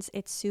options,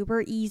 it's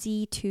super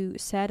easy to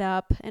set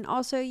up, and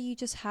also you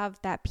just have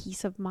that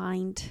peace of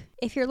mind.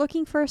 If you're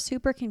looking for a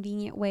super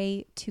convenient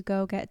way to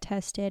go get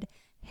tested,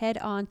 head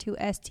on to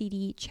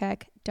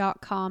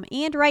STDcheck.com.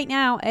 And right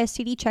now,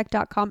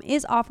 STDcheck.com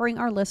is offering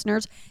our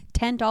listeners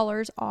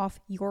 $10 off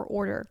your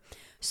order.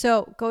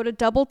 So go to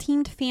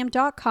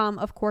doubleteamedfam.com.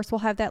 Of course, we'll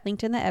have that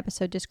linked in the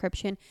episode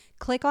description.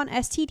 Click on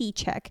STD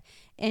Check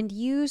and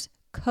use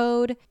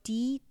code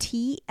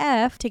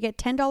DTF to get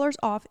 $10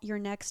 off your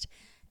next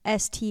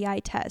STI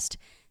test.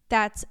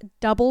 That's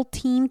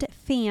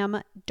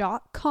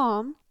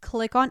doubleteamedfam.com.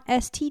 Click on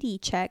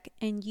STD Check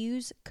and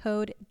use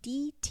code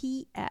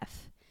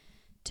DTF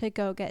to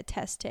go get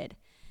tested.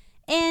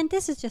 And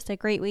this is just a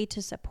great way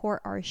to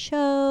support our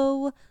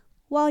show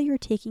while you're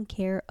taking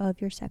care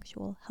of your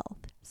sexual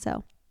health.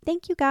 So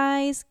thank you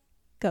guys.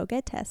 Go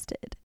get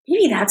tested.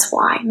 Maybe that's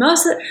why.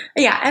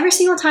 Every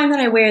single time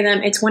that I wear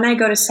them, it's when I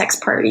go to sex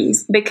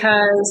parties,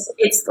 because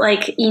it's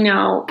like, you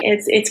know,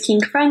 it's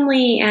kink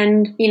friendly,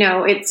 and, you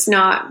know, it's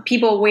not,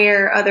 people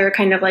wear other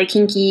kind of like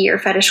kinky or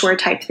fetish wear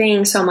type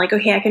things. So I'm like,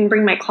 okay, I can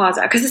bring my claws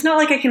out, because it's not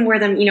like I can wear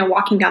them, you know,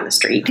 walking down the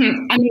street.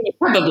 I mean, you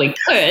probably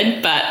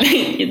could, but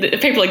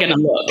people are going to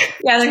look.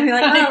 Yeah, they're going to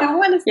be like, oh,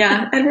 what is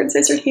that? Edward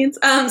Scissorhands.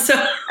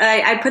 So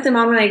I put them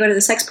on when I go to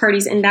the sex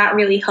parties, and that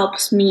really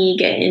helps me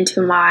get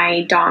into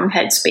my Dom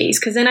headspace,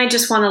 because then I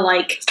just want to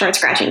like start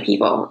scratching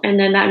people, and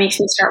then that makes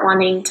me start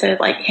wanting to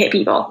like hit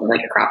people with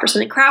like a crop or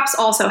something. Crops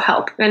also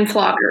help, and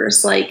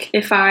floggers. Like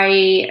if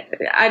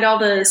at all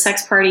the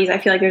sex parties, I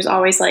feel like there's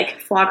always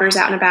like floggers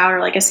out and about, or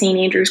like a St.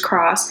 Andrew's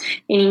cross,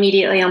 and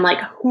immediately I'm like,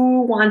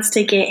 who wants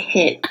to get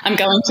hit? I'm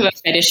going to a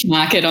fetish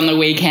market on the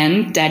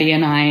weekend. Daddy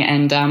and I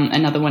and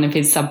another one of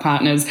his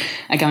sub-partners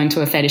are going to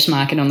a fetish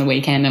market on the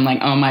weekend. I'm like,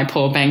 oh, my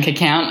poor bank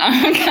account.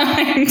 I'm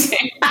going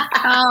to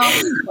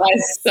buy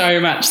so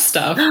much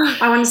stuff.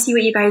 I want to see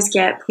what you guys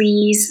get.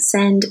 Please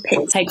send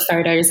pics. Take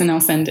photos and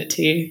I'll send it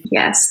to you.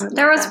 Yes.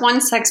 There was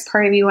one sex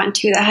party we went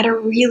to that had a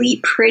really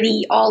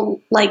pretty, all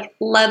like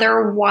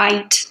leather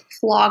white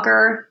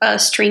flogger.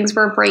 Strings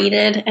were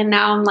braided, and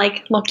now I'm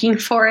like looking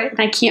for it and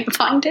I can't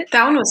find it.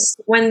 That one was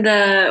when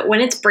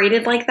it's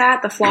braided like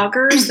that, the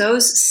floggers,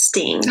 those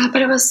sting. Oh,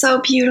 but it was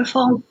so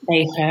beautiful.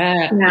 They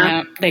hurt.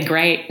 Yeah, they're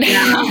great.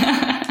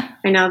 Yeah.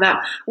 I know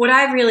that. What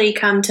I've really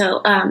come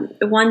to,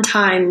 one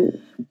time,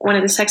 one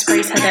of the sex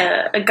parties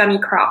had a gummy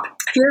crop.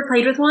 Have you ever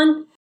played with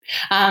one?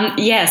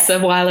 Yes, a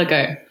while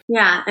ago.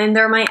 Yeah, and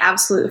they're my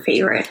absolute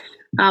favorite.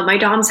 My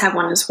doms have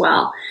one as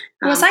well.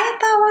 Was I at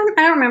that one?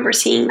 I don't remember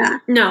seeing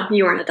that. No,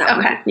 you weren't at that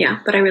one. Okay. Yeah,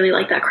 but I really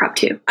like that crop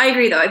too. I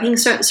agree, though. I think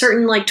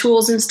certain like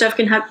tools and stuff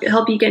can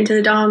help you get into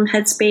the dom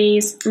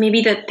headspace.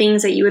 Maybe the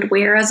things that you would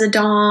wear as a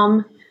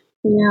dom,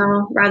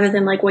 rather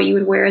than like what you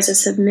would wear as a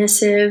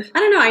submissive. I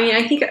don't know. I mean,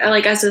 I think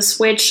like as a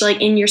switch, like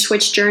in your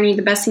switch journey,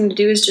 the best thing to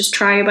do is just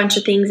try a bunch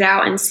of things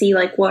out and see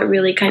like what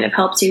really kind of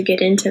helps you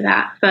get into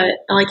that. But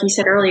like you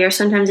said earlier,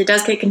 sometimes it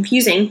does get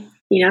confusing.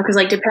 Because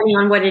like depending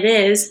on what it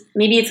is,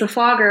 maybe it's a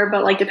flogger,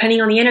 but like depending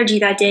on the energy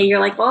that day, you're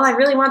like, well, I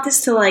really want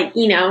this to like,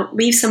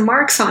 leave some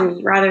marks on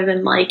me rather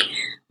than like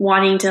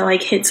wanting to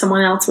like hit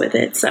someone else with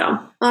it. So,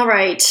 all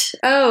right.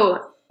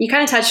 Oh, you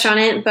kind of touched on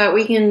it, but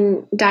we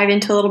can dive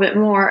into a little bit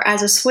more.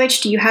 As a switch,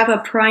 do you have a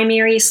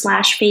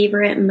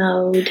primary/favorite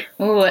mode?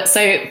 Oh,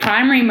 so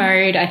primary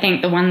mode, I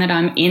think the one that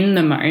I'm in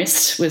the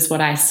most was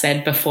what I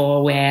said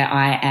before, where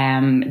I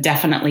am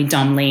definitely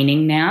dom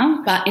leaning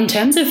now. But in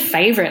terms of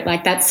favorite,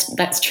 like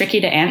that's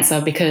tricky to answer,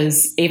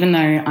 because even though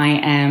I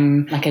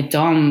am like a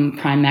dom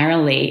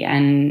primarily,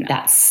 and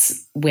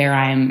that's where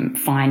I'm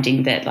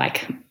finding that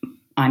like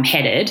I'm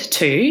headed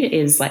to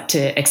is like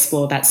to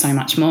explore that so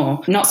much more.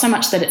 Not so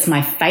much that it's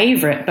my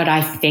favorite, but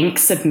I think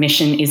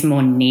submission is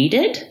more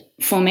needed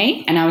for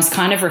me. And I was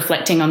kind of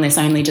reflecting on this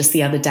only just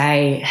the other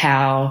day,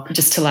 how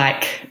just to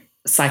like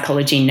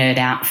psychology nerd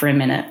out for a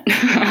minute,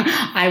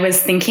 I was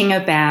thinking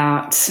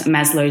about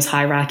Maslow's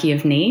hierarchy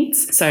of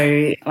needs.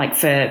 So like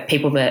for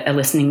people that are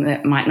listening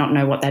that might not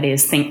know what that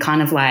is, think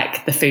kind of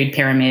like the food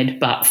pyramid,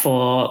 but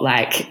for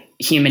like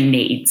human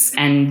needs.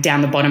 And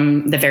down the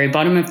bottom, the very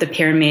bottom of the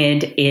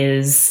pyramid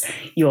is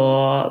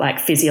your like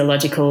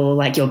physiological,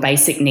 like your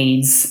basic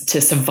needs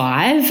to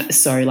survive.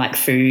 So like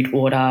food,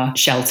 water,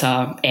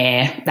 shelter,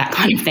 air, that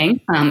kind of thing.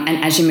 And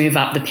as you move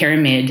up the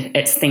pyramid,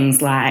 it's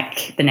things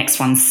like the next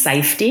one's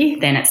safety.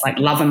 Then it's like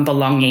love and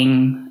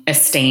belonging,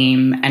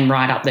 esteem, and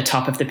right up the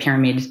top of the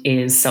pyramid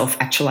is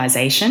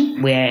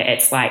self-actualization, where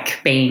it's like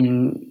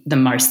being the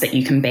most that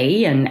you can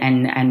be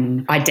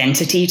and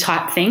identity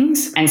type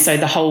things. And so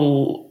the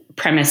whole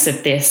premise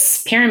of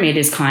this pyramid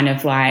is kind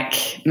of like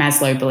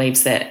Maslow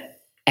believes that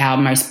our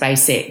most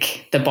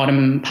basic, the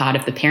bottom part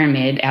of the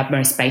pyramid, our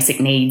most basic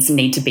needs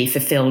need to be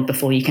fulfilled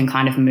before you can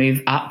kind of move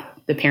up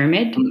the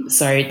pyramid.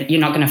 So you're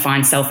not going to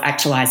find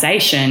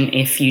self-actualization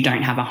if you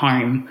don't have a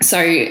home.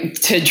 So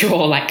to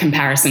draw like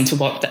comparison to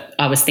what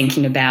I was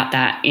thinking about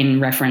that in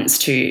reference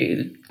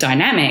to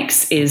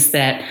dynamics is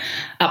that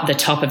up the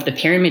top of the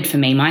pyramid for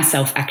me, my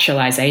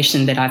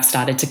self-actualization that I've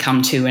started to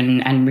come to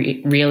and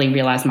really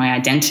realize my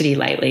identity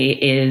lately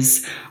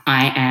is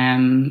I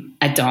am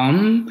a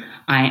dom,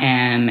 I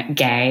am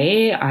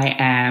gay, I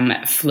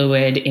am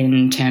fluid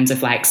in terms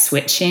of like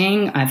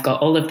switching. I've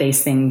got all of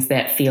these things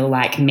that feel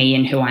like me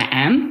and who I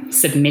am.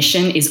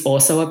 Submission is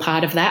also a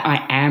part of that.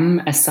 I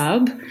am a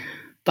sub.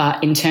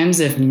 But in terms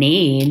of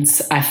needs,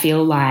 I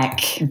feel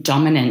like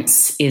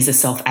dominance is a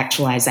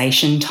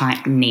self-actualization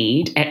type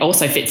need. It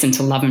also fits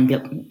into love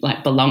and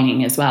like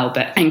belonging as well,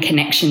 and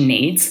connection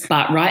needs.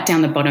 But right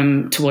down the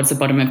bottom, towards the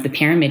bottom of the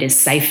pyramid is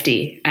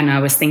safety. And I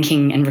was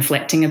thinking and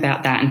reflecting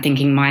about that and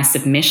thinking my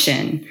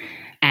submission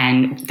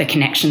and the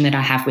connection that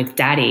I have with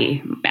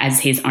Daddy as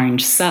his own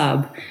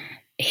sub,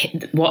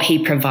 what he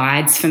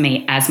provides for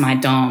me as my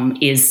dom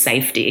is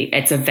safety.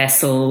 It's a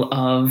vessel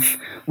of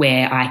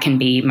where I can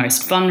be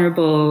most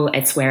vulnerable.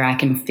 It's where I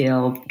can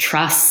feel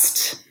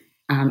trust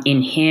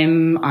in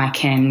him. I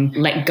can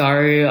let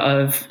go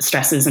of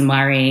stresses and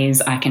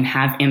worries. I can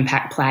have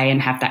impact play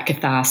and have that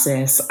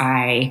catharsis.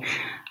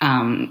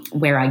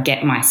 Where I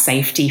get my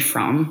safety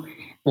from.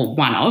 Well,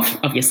 one of,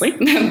 obviously,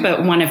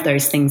 but one of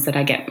those things that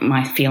I get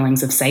my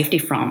feelings of safety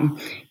from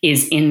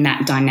is in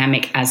that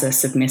dynamic as a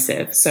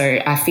submissive. So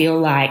I feel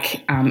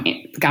like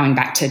going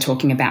back to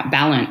talking about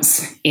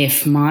balance,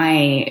 if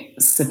my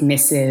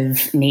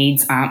submissive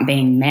needs aren't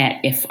being met,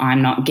 if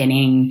I'm not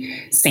getting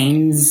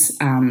scenes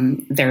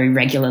very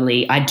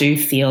regularly, I do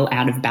feel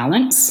out of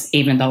balance,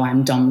 even though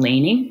I'm dom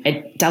leaning.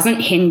 It doesn't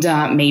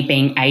hinder me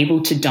being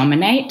able to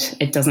dominate.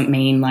 It doesn't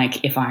mean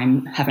like if I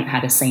haven't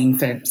had a scene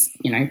for,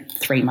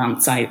 3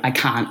 months, I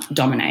can't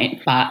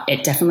dominate, but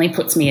it definitely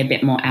puts me a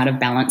bit more out of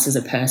balance as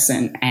a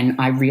person, and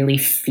I really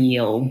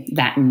feel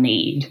that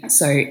need.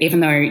 So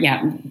even though,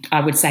 I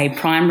would say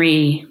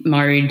primary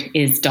mode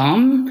is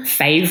dom.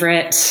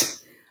 Favorite,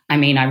 I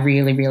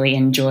really, really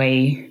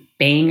enjoy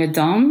being a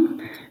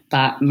dom,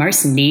 but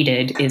most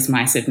needed is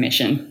my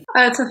submission.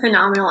 That's a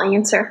phenomenal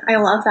answer. I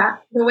love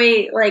that. The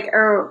way, I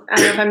don't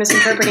know if I'm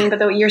misinterpreting,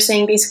 but you're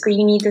saying basically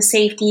you need the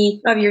safety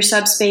of your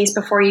subspace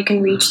before you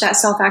can reach that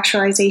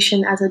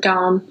self-actualization as a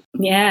dom.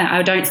 Yeah,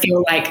 I don't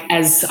feel like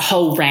as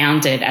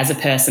whole-rounded as a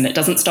person. It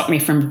doesn't stop me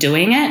from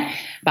doing it,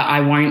 but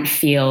I won't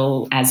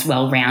feel as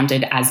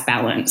well-rounded, as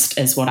balanced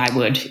as what I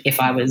would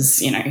if I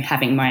was,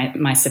 having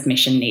my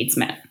submission needs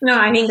met. No,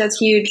 I think that's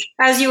huge.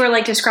 As you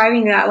were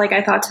describing that,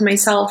 I thought to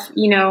myself,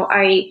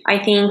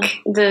 I think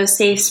the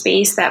safe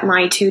space that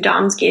my two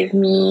doms give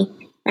me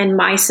and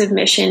my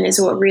submission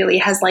is what really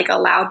has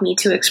allowed me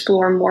to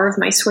explore more of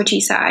my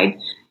switchy side.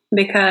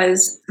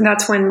 because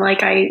that's when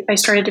like I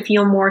started to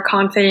feel more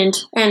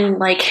confident and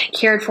like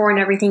cared for and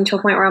everything, to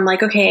a point where I'm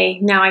like, okay,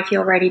 now I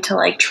feel ready to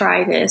like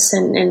try this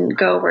and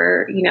go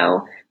over,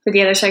 to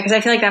the other side. Because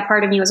I feel like that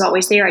part of me was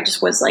always there. I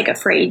just was like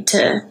afraid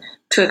to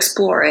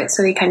explore it.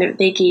 So they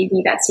gave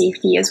me that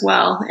safety as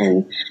well.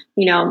 And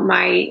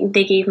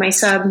they gave my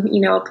sub,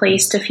 a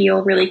place to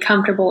feel really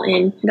comfortable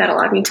in, that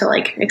allowed me to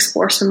like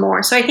explore some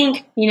more. So I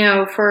think,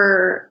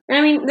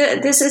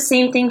 this is the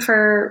same thing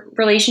for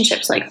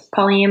relationships, like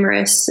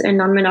polyamorous and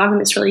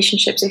non-monogamous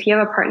relationships. If you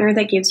have a partner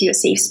that gives you a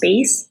safe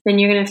space, then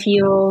you're going to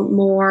feel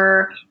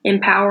more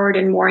empowered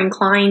and more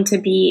inclined to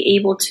be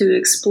able to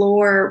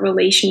explore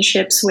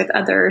relationships with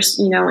others,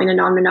 in a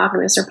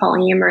non-monogamous or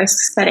polyamorous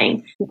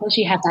setting. Because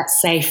you have that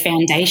safe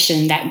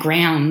foundation, that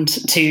ground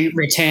to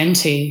return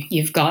to,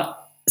 you've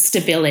got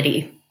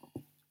stability.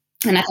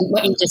 And I think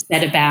what you just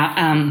said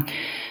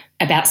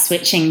about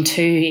switching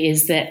too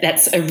is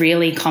that's a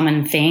really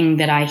common thing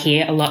that I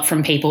hear a lot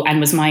from people, and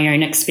was my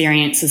own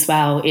experience as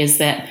well, is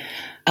that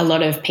a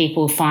lot of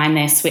people find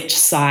their switch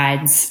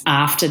sides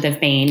after they've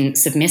been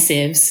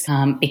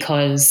submissives,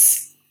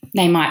 because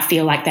they might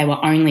feel like they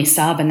were only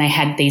sub and they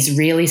had these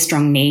really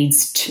strong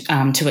needs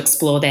to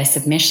explore their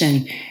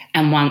submission.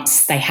 And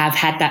once they have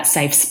had that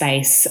safe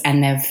space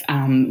and they've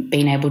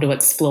been able to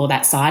explore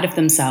that side of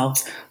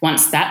themselves,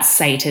 once that's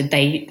sated,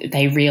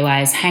 they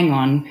realise, hang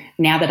on,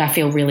 now that I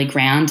feel really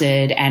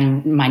grounded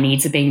and my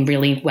needs are being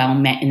really well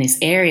met in this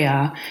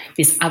area,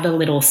 this other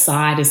little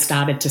side has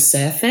started to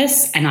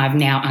surface and I've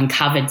now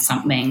uncovered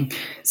something.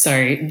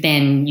 So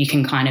then you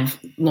can kind of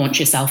launch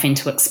yourself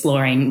into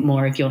exploring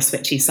more of your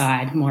switchy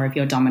side, more of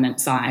your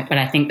dominant side. But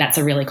I think that's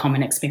a really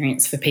common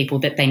experience for people,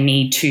 that they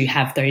need to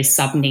have those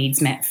sub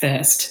needs met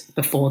first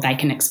before they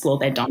can explore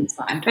their dom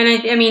side.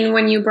 And I mean,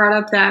 when you brought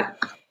up that,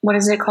 what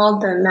is it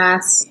called?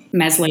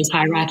 Maslow's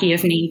hierarchy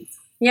of needs.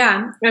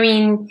 Yeah. I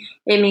mean,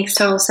 it makes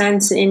total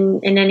sense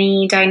in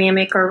any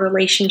dynamic or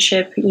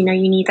relationship. You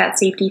need that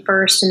safety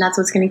first, and that's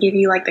what's going to give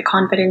you like the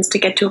confidence to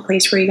get to a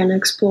place where you're going to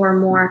explore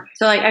more.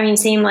 So like, I mean,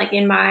 same like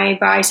in my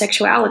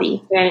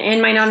bisexuality and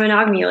in my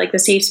non-monogamy, like the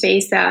safe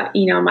space that,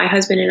 my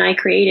husband and I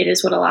created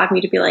is what allowed me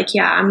to be like,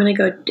 yeah, I'm going to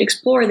go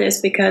explore this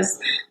because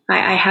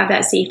I have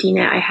that safety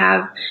net. I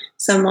have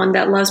someone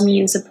that loves me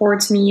and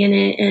supports me in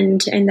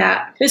it. And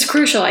that is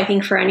crucial, I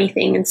think, for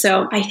anything. And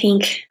so I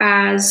think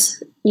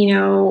as,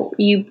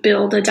 you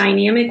build a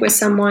dynamic with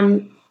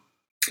someone,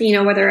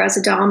 whether as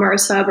a dom or a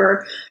sub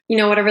or,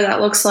 whatever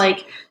that looks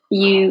like,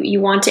 you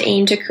want to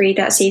aim to create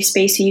that safe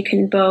space so you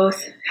can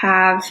both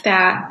have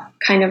that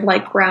kind of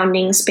like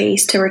grounding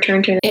space to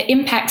return to. It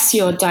impacts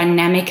your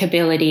dynamic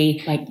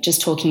ability, like just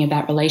talking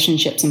about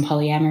relationships and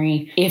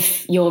polyamory.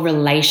 If your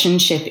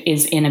relationship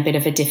is in a bit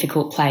of a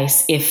difficult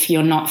place, if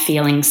you're not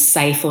feeling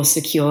safe or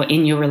secure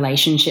in your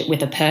relationship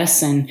with a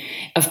person,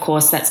 of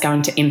course that's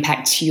going to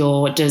impact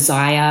your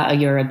desire or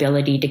your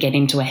ability to get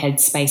into a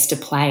headspace to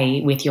play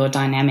with your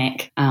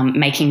dynamic.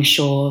 Making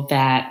sure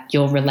that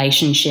your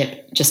relationship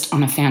just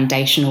on a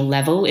foundational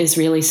level is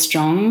really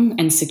strong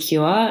and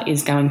secure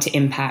is going to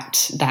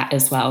impact that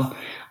as well.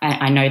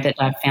 I know that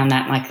I've found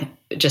that like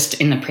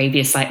just in the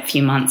previous like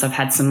few months, I've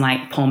had some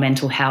like poor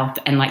mental health,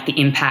 and like the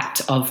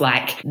impact of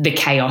like the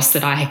chaos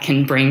that I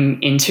can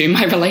bring into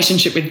my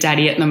relationship with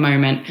Daddy at the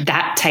moment,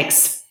 that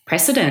takes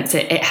precedence.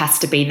 It has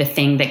to be the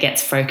thing that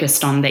gets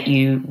focused on, that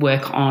you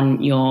work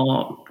on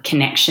your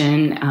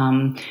connection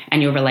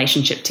and your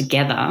relationship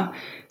together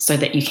so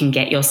that you can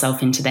get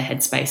yourself into the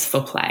headspace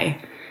for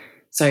play.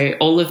 So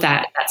all of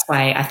that, that's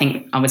why I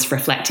think I was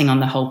reflecting on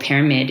the whole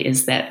pyramid,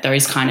 is that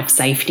those kind of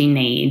safety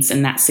needs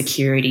and that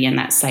security and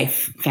that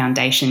safe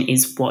foundation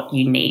is what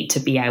you need to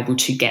be able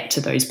to get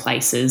to those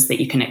places that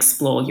you can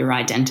explore your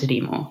identity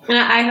more. And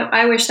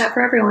I wish that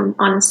for everyone,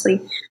 honestly,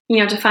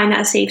 to find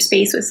that safe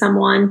space with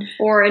someone,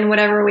 or in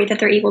whatever way that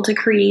they're able to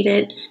create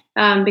it.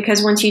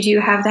 Because once you do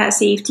have that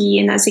safety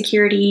and that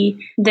security,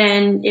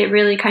 then it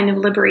really kind of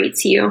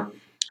liberates you.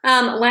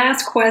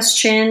 Last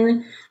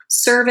question.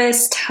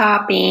 Service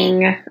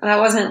topping. That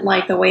wasn't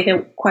like the way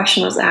the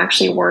question was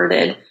actually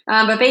worded,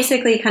 but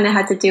basically kind of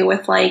had to do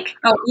with like,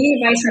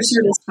 any advice for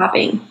service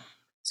topping?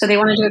 So they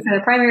want to do it for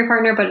their primary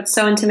partner, but it's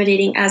so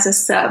intimidating as a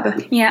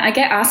sub. Yeah, I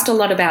get asked a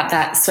lot about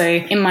that. So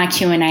in my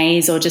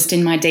Q&As or just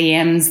in my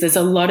DMs, there's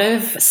a lot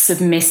of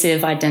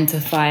submissive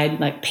identified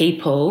like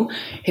people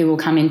who will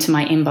come into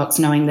my inbox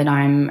knowing that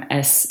I'm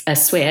a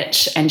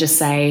switch and just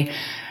say,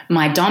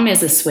 my dom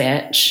is a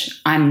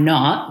switch, I'm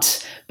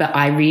not, but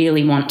I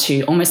really want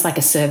to, almost like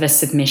a service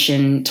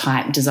submission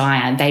type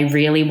desire. They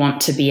really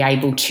want to be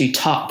able to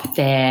top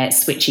their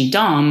switchy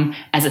dom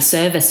as a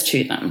service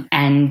to them.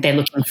 And they're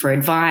looking for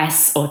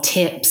advice or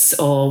tips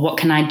or what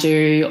can I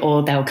do?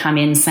 Or they'll come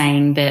in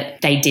saying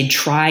that they did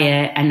try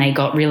it and they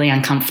got really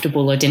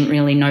uncomfortable or didn't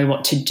really know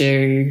what to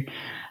do.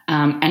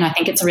 And I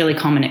think it's a really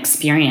common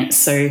experience.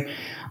 So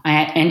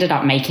I ended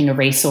up making a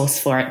resource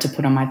for it to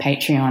put on my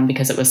Patreon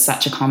because it was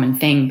such a common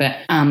thing. But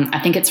I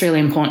think it's really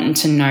important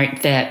to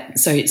note that,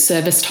 so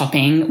service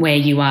topping, where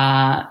you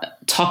are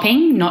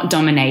topping, not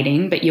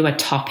dominating, but you are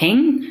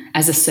topping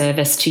as a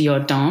service to your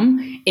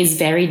dom, is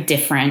very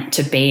different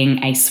to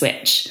being a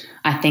switch.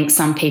 I think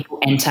some people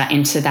enter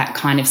into that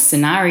kind of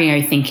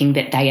scenario thinking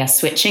that they are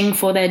switching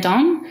for their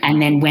dom.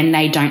 And then when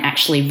they don't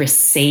actually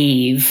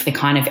receive the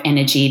kind of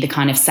energy, the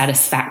kind of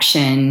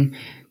satisfaction,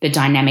 the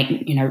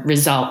dynamic,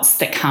 results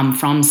that come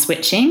from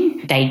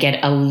switching, they get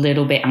a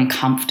little bit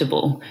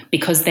uncomfortable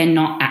because they're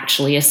not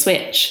actually a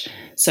switch.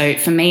 So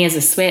for me as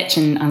a switch,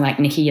 and like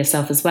Nikki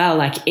yourself as well,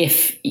 like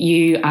if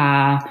you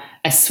are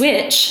a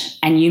switch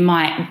and you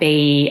might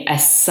be a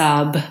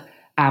sub,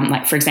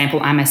 like for example,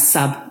 I'm a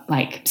sub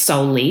like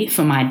solely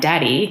for my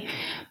daddy,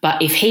 but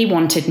if he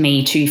wanted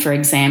me to, for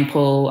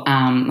example,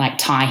 like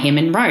tie him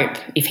in rope,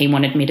 if he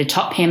wanted me to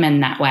top him in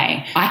that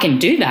way, I can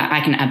do that.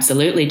 I can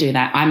absolutely do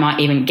that. I might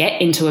even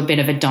get into a bit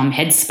of a dom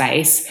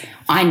headspace.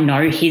 I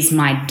know he's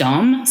my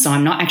dom, so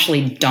I'm not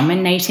actually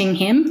dominating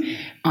him.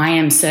 I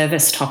am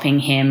service topping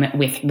him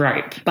with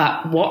rope.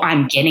 But what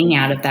I'm getting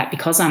out of that,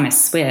 because I'm a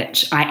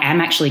switch, I am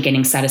actually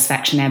getting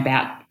satisfaction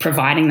about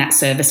providing that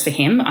service for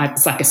him.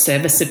 It's like a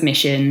service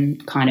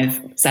submission kind of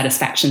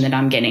satisfaction that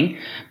I'm getting.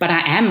 But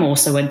I am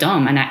also a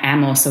dom and I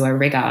am also a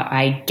rigger.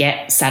 I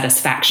get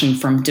satisfaction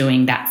from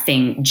doing that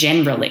thing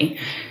generally.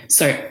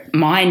 So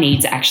my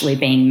needs are actually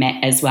being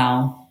met as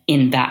well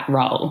in that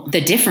role.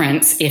 The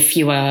difference, if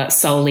you are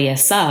solely a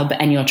sub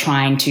and you're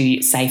trying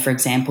to, say, for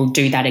example,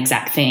 do that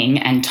exact thing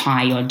and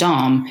tie your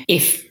dom,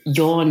 if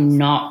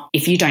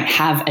you don't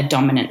have a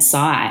dominant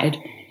side,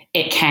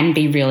 it can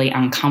be really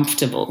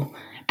uncomfortable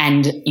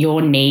and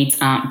your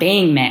needs aren't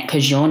being met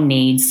because your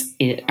needs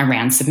are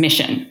around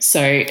submission.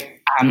 So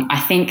I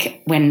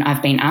think when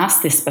I've been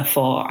asked this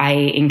before, I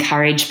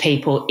encourage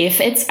people,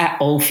 if it's at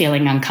all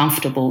feeling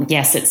uncomfortable,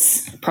 yes,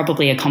 it's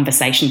probably a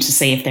conversation to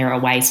see if there are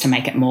ways to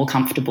make it more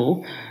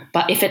comfortable.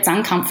 But if it's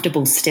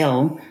uncomfortable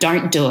still,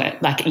 don't do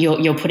it. Like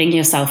you're putting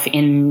yourself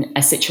in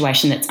a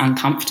situation that's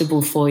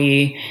uncomfortable for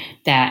you,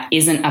 that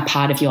isn't a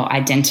part of your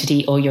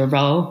identity or your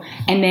role.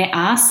 And there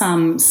are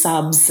some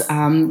subs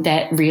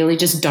that really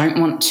just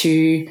don't want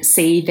to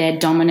see their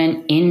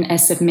dominant in a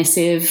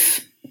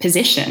submissive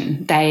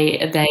position.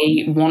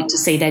 They want to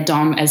see their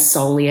dom as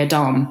solely a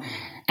dom.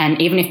 And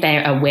even if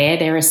they're aware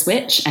they're a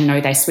switch and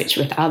know they switch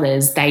with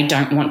others, they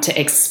don't want to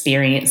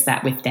experience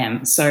that with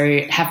them.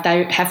 So have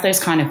those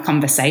kind of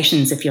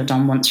conversations if your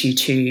dom wants you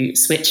to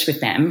switch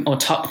with them or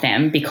top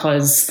them,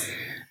 because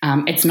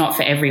it's not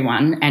for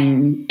everyone,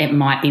 and it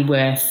might be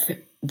worth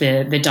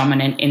the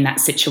dominant in that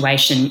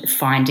situation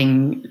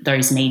finding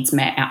those needs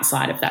met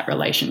outside of that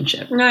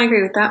relationship. No, I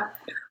agree with that.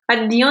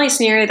 The only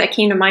scenario that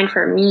came to mind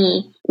for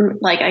me,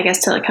 like I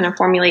guess to kind of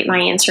formulate my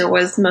answer,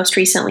 was most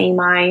recently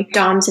my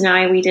doms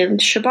and we did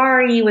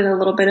shibari with a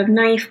little bit of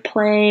knife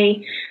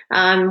play,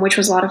 which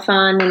was a lot of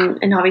fun,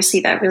 and obviously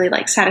that really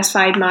like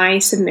satisfied my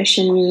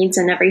submission needs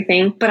and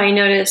everything. But I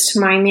noticed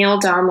my male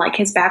dom, like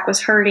his back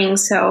was hurting,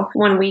 so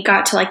when we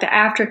got to like the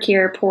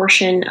aftercare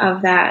portion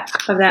of that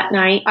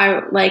night,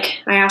 I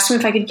asked him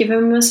if I could give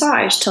him a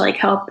massage to like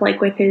help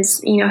like with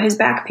his his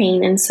back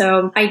pain, and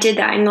so I did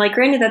that. And like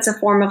granted, that's a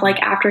form of like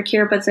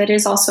aftercare, but that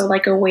is also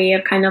like a way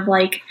of kind of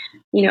like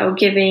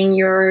giving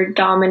your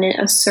dominant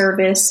a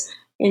service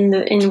in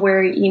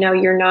where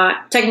you're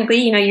not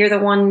technically you're the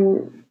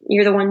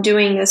one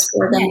doing this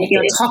for them.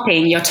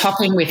 You're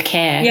topping with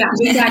care. Yeah,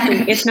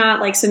 exactly. It's not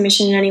like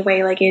submission in any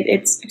way. Like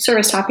it's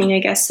service topping, I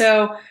guess.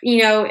 So,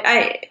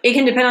 it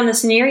can depend on the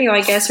scenario,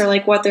 I guess, or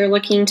like what they're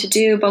looking to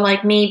do. But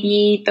like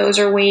maybe those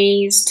are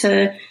ways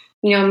to,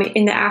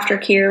 in the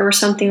aftercare or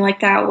something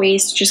like that,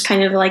 ways to just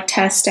kind of like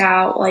test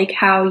out like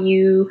how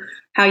you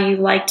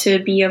like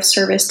to be of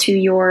service to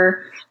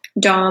your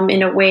dom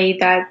in a way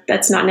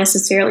that's not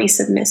necessarily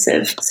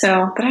submissive.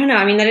 So, but I don't know.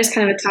 I mean, that is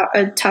kind of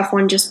a tough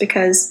one, just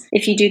because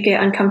if you do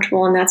get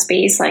uncomfortable in that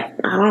space, like,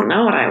 I don't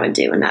know what I would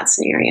do in that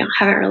scenario. I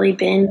haven't really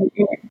been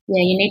in it.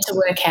 Yeah, you need to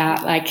work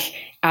out, like,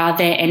 are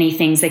there any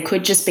things, there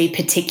could just be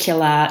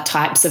particular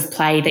types of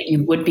play that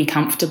you would be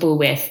comfortable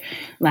with.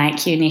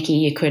 Like you, Nikki,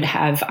 you could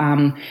have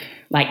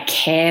like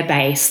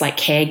care-based, like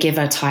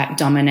caregiver type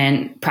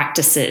dominant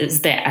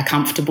practices that are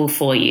comfortable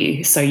for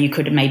you. So you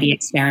could maybe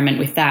experiment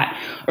with that.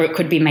 Or it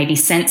could be maybe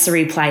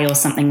sensory play or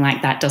something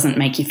like that doesn't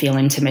make you feel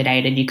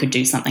intimidated. You could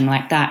do something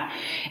like that.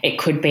 It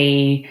could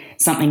be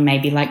something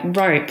maybe like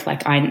rope.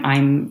 Like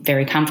I'm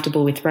very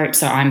comfortable with rope,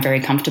 so I'm very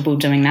comfortable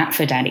doing that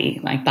for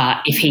daddy. Like, but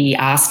if he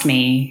asked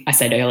me, I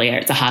said earlier,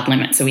 it's a hard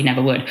limit, so we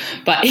never would.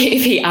 But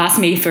if he asked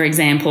me, for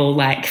example,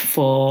 like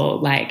for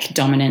like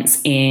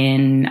dominance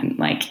in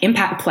like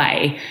impact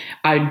play,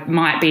 I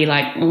might be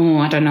like, oh,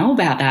 I don't know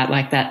about that.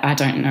 Like that, I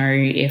don't know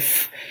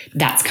if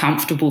that's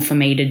comfortable for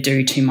me to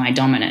do to my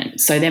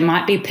dominant. So there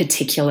might be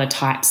particular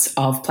types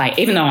of play,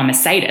 even though I'm a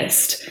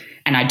sadist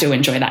and I do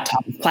enjoy that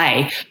type of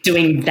play,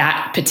 doing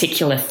that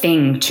particular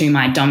thing to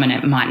my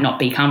dominant might not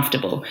be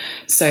comfortable.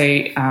 So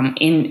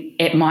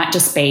it might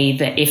just be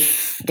that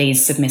if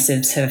these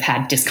submissives have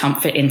had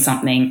discomfort in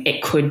something,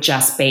 it could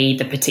just be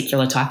the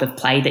particular type of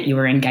play that you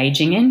were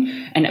engaging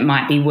in. And it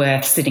might be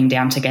worth sitting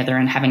down together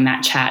and having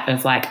that chat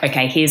of like,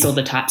 okay, here's all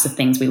the types of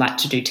things we like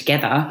to do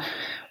together.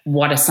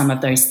 what are some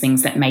of those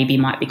things that maybe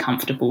might be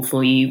comfortable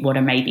for you? What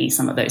are maybe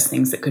some of those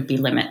things that could be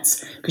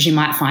limits? Because you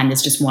might find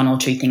there's just one or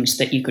two things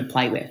that you could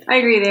play with. I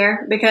agree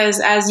there, because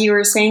as you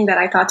were saying that,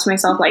 I thought to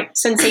myself, like,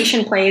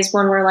 sensation play is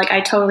one where, like,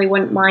 I totally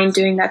wouldn't mind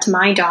doing that to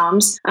my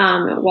doms,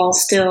 while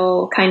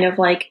still kind of,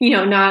 like, you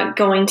know, not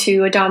going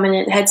to a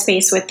dominant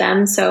headspace with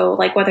them. So,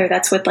 like, whether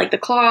that's with, like, the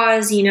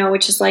claws, you know,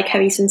 which is, like,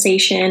 heavy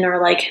sensation,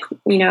 or, like,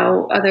 you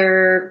know,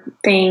 other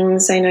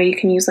things. I know you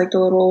can use, like, the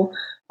little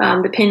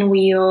the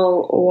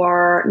pinwheel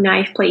or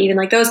knife play, even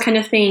like those kind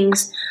of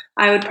things,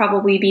 I would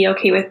probably be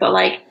okay with. But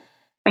like,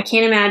 I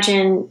can't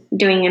imagine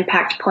doing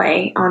impact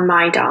play on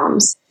my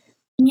doms.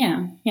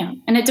 Yeah.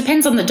 And it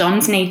depends on the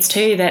dom's needs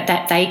too,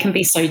 that they can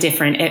be so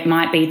different. It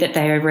might be that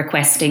they're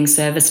requesting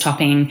service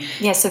topping.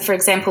 Yeah, so for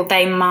example,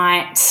 they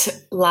might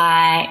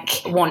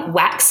want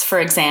wax, for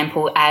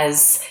example,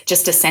 as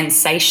just a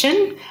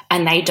sensation,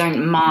 and they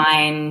don't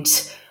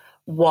mind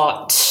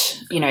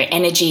what, you know,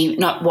 energy,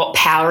 not what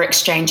power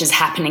exchange is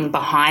happening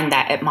behind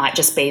that. It might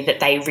just be that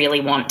they really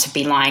want to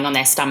be lying on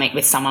their stomach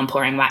with someone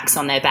pouring wax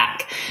on their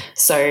back.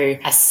 So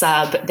a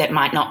sub that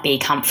might not be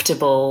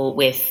comfortable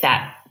with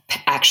that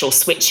actual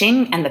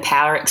switching and the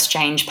power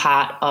exchange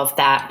part of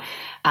that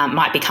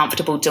might be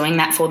comfortable doing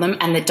that for them.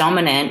 And the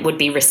dominant would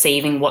be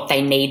receiving what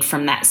they need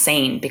from that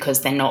scene,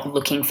 because they're not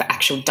looking for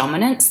actual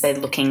dominance. They're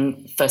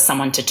looking for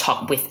someone to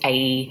top with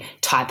a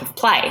type of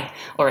play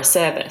or a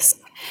service.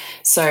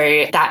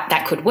 So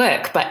that could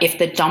work. But if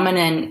the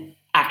dominant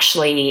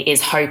actually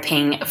is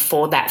hoping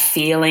for that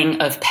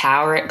feeling of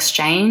power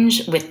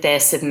exchange with their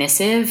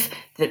submissive,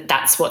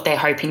 that's what they're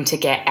hoping to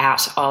get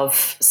out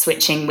of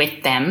switching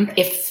with them.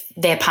 If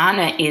their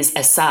partner is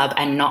a sub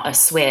and not a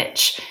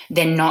switch,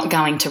 they're not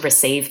going to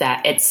receive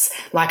that. It's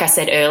like I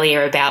said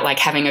earlier about like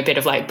having a bit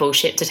of like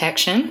bullshit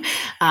detection.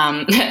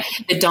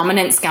 The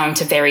dominant's going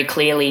to very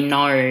clearly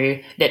know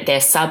that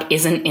their sub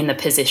isn't in the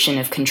position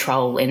of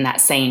control in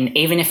that scene.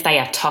 Even if they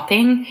are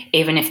topping,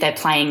 even if they're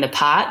playing the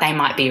part, they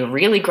might be a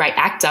really great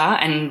actor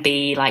and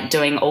be like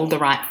doing all the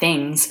right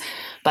things.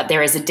 But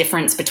there is a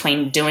difference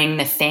between doing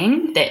the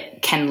thing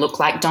that can look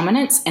like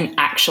dominance and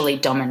actually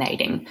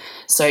dominating.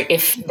 So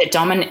if the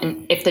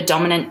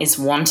dominant is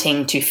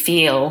wanting to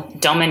feel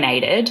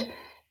dominated,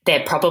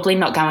 they're probably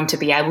not going to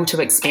be able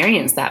to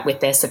experience that with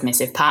their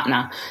submissive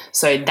partner.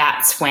 So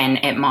that's when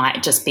it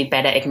might just be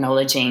better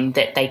acknowledging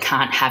that they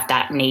can't have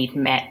that need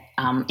met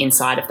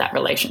inside of that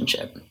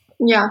relationship.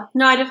 Yeah,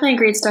 no, I definitely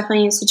agree. It's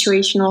definitely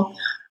situational.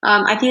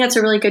 I think that's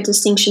a really good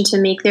distinction to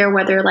make there,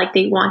 whether like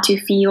they want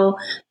to feel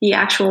the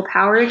actual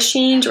power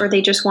exchange or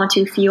they just want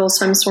to feel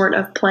some sort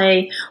of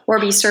play or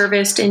be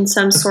serviced in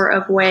some sort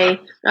of way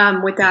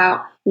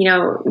without, you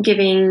know,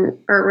 giving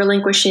or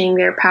relinquishing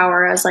their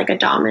power as like a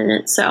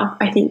dominant. So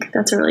I think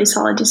that's a really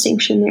solid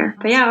distinction there.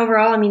 But yeah,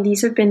 overall, I mean,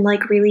 these have been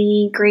like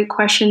really great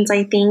questions,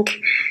 I think.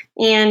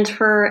 And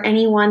for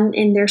anyone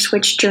in their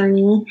switch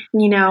journey,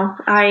 you know,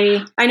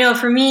 I know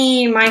for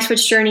me, my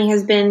switch journey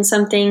has been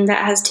something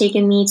that has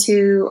taken me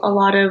to a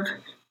lot of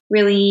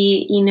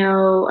really, you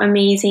know,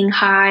 amazing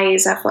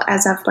highs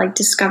as I've like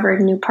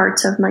discovered new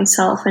parts of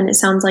myself. And it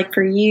sounds like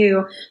for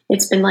you,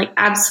 it's been like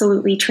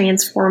absolutely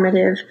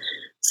transformative.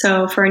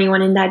 So for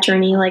anyone in that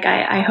journey, like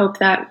I hope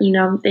that, you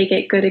know, they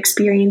get good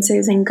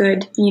experiences and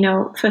good, you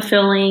know,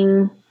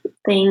 fulfilling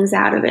things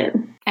out of it.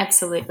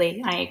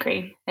 Absolutely. I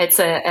agree. It's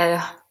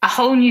a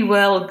whole new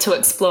world to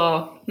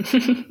explore.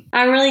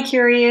 I'm really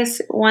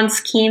curious,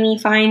 once Cami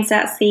finds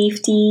that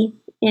safety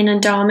in a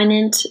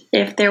dominant,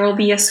 if there will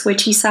be a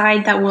switchy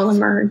side that will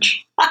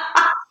emerge.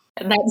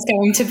 That's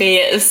going to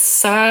be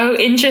so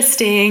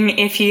interesting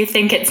if you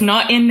think it's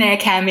not in there,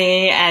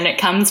 Cami, and it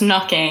comes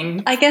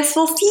knocking. I guess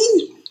we'll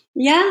see.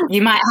 Yeah.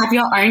 You might have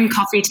your own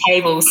coffee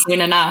table soon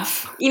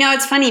enough. You know,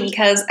 it's funny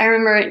because I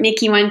remember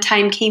Nikki one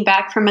time came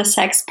back from a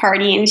sex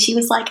party and she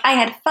was like, I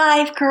had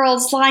 5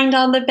 girls lying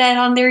on the bed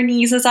on their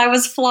knees as I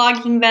was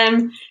flogging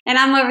them. And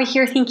I'm over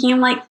here thinking, I'm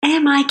like,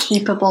 am I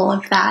capable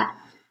of that?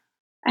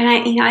 And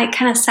I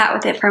kind of sat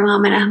with it for a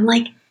moment. I'm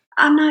like,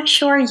 I'm not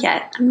sure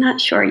yet.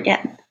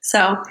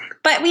 So,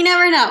 but we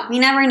never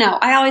know.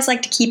 I always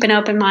like to keep an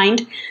open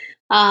mind.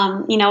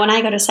 You know, when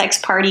I go to sex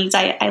parties,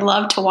 I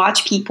love to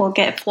watch people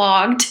get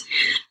flogged.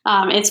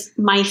 It's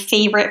my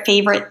favorite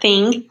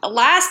thing. The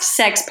last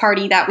sex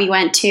party that we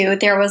went to,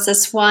 there was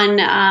this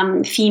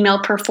one female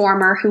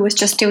performer who was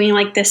just doing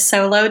like this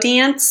solo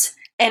dance.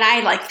 And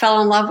I like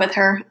fell in love with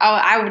her.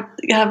 I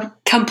would have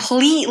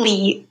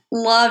completely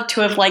loved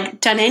to have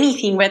like done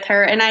anything with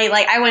her. And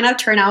I went up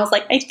to her and I was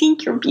like, I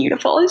think you're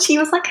beautiful. And she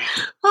was like,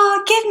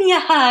 oh, give me a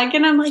hug.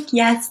 And I'm like,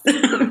 yes.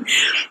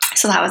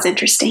 So that was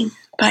interesting.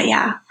 But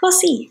yeah, we'll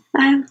see.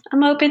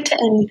 I'm open to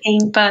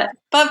anything. But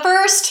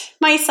first,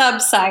 my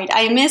sub side.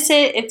 I miss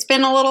it. It's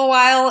been a little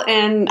while,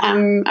 and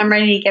I'm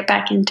ready to get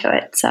back into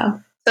it. So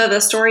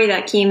the story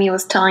that Cami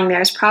was telling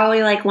there is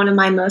probably like one of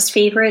my most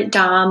favorite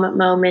dom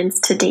moments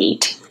to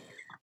date.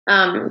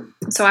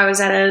 So I was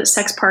at a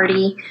sex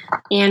party,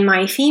 and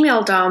my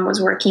female dom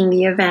was working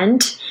the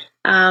event.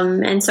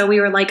 And so we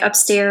were like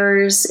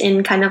upstairs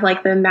in kind of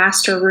like the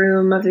master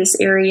room of this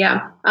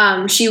area.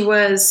 She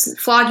was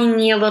flogging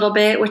me a little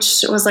bit,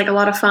 which was like a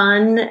lot of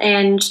fun,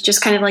 and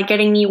just kind of like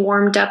getting me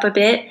warmed up a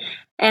bit.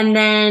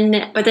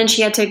 But then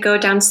she had to go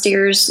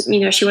downstairs.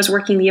 She was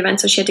working the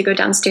event, so she had to go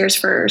downstairs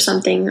for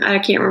something. I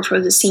can't remember if it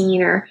was a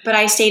scene but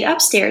I stayed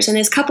upstairs, and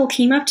this couple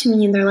came up to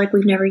me and they're like,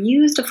 "We've never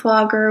used a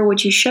flogger.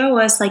 Would you show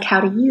us like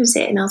how to use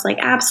it?" And I was like,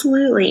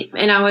 "Absolutely."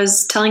 And I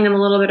was telling them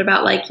a little bit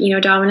about like,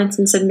 dominance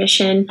and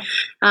submission.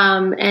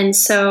 And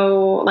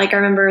so like, I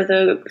remember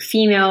the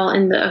female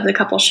of the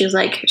couple, she was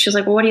like,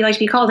 "Well, what do you like to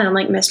be called?" And I'm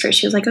like, "Mistress."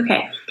 She was like,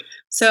 "Okay."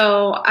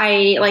 So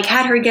I like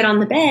had her get on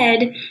the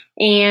bed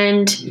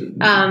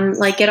and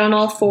like get on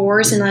all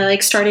fours, and I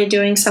like started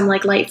doing some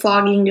like light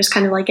flogging, just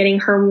kind of like getting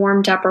her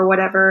warmed up or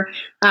whatever.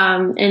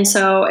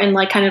 And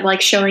like kind of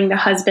like showing the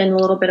husband a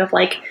little bit of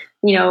like,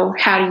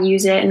 how to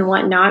use it and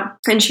whatnot.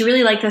 And she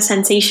really liked the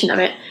sensation of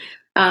it.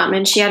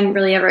 And she hadn't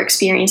really ever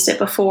experienced it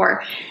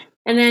before.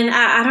 And then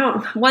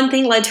one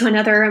thing led to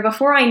another. And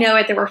before I know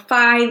it, there were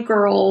 5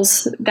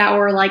 girls that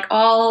were like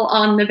all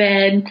on the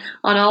bed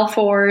on all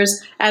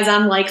fours as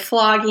I'm like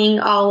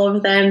flogging all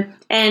of them.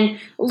 And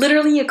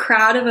literally a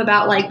crowd of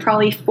about like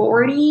probably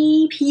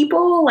 40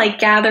 people like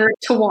gathered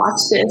to watch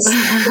this.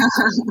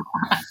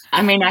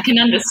 I mean, I can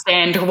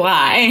understand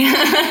why.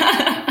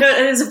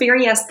 It was a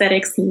very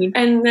aesthetic scene.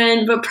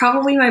 But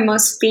probably my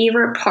most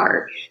favorite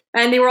part,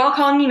 and they were all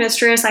calling me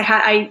mistress.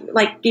 I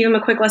like gave them a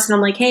quick lesson.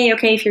 I'm like, "Hey,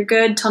 okay, if you're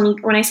good, tell me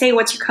when I say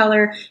what's your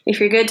color. If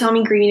you're good, tell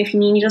me green. If you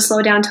need me to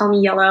slow down, tell me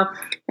yellow.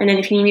 And then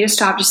if you need me to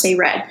stop, just say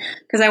red."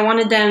 Because I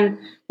wanted them,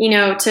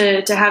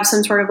 to have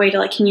some sort of way to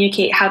like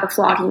communicate how the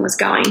flogging was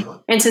going.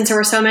 And since there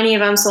were so many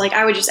of them, so like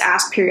I would just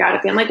ask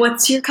periodically, I'm like,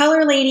 "What's your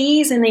color,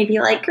 ladies?" And they'd be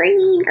like,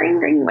 green, green,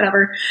 green,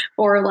 whatever,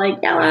 or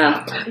like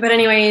yellow. But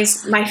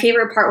anyways, my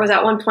favorite part was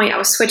at one point I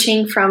was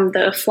switching from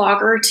the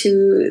flogger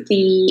to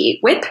the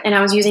whip, and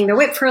I was using the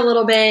whip for a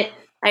little bit.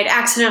 I'd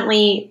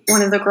accidentally,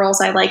 one of the girls,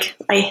 I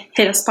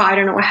hit a spot. I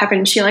don't know what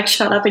happened. She like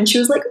shut up and she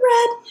was like,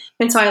 "Red."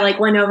 And so I like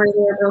went over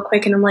there real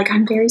quick and I'm like,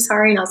 "I'm very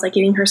sorry." And I was like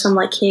giving her some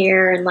like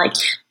hair and like,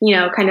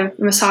 kind of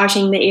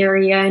massaging the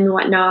area and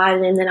whatnot.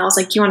 And then I was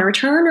like, "Do you want to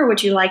return or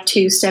would you like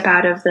to step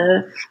out of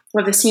the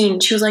scene?"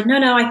 She was like,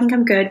 No, I think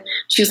I'm good."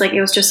 She was like, "It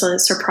was just a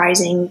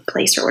surprising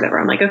place or whatever."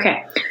 I'm like,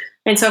 "Okay."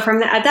 And so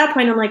at that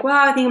point, I'm like, "Well,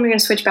 I think I'm going to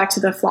switch back to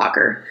the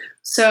flogger."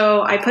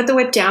 So I put the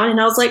whip down and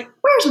I was like,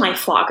 "Where's my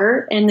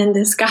flogger?" And then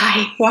this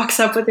guy walks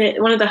up with it,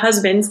 one of the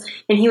husbands,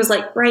 and he was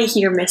like, "Right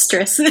here,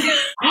 mistress."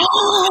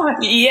 Oh,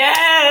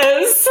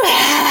 yes.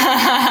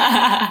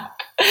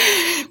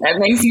 That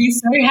makes me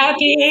so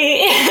happy.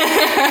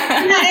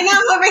 And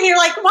I'm over here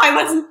like, why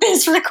wasn't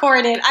this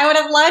recorded? I would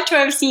have loved to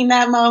have seen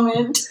that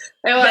moment.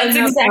 That's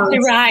exactly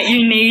right.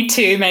 You need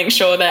to make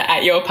sure that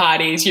at your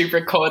parties you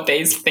record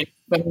these things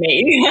with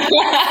me.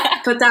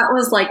 But that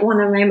was like one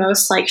of my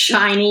most like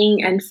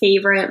shining and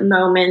favorite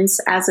moments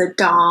as a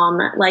dom.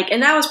 Like,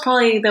 and that was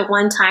probably the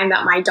one time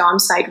that my dom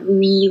side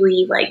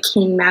really like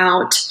came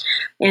out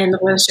and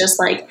was just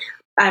like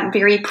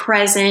very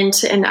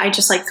present, and I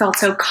just like felt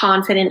so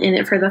confident in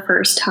it for the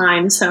first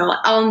time. So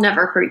I'll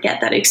never forget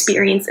that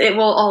experience. It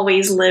will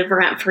always live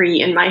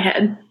rent-free in my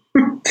head.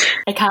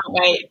 I can't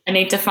wait. I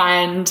need to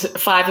find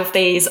 5 of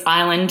these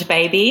island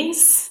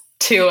babies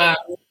to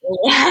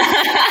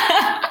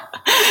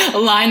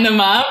line them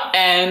up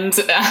and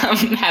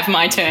have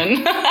my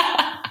turn.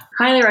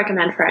 Highly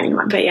recommend for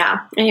anyone. But yeah,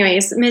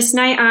 anyways, Miss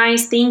Night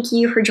Eyes, thank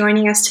you for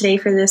joining us today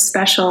for this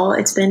special.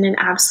 It's been an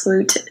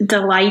absolute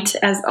delight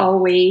as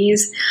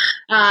always.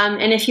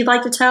 And if you'd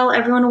like to tell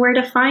everyone where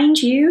to find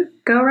you,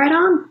 go right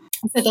on.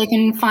 So they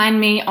can find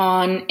me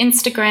on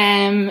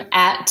Instagram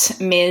at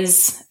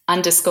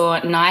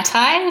Ms_Night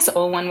Eyes,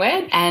 all one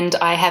word. And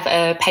I have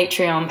a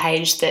Patreon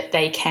page that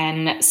they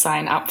can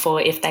sign up for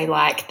if they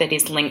like, that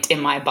is linked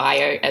in my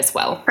bio as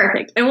well.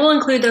 Perfect. And we'll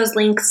include those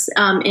links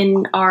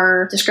in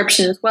our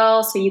description as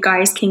well. So you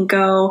guys can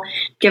go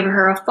give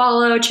her a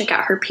follow, check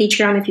out her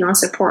Patreon if you want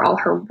to support all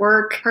her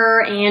work.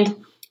 Her and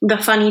the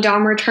Funny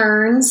Dom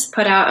Returns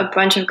put out a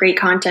bunch of great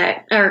content.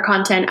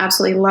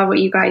 Absolutely love what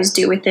you guys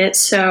do with it.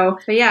 So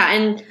yeah,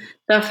 and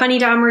the Funny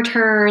Dom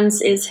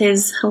Returns is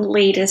his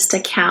latest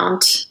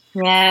account.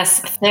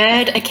 Yes,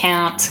 3rd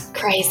account.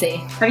 Crazy.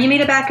 Have you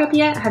made a backup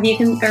yet? Have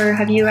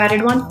you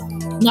added one?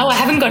 No, I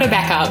haven't got a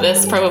backup.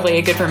 That's probably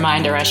a good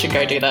reminder. I should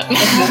go do that.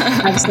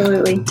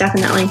 Absolutely,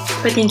 definitely.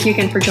 But thank you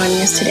again for joining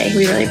us today.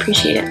 We really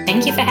appreciate it.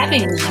 Thank you for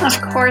having me.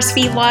 Of course,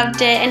 we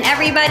loved it. And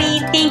everybody,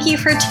 thank you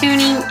for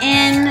tuning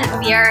in.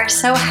 We are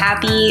so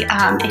happy.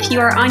 If you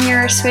are on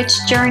your Switch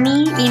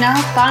journey,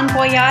 bon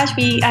voyage.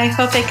 I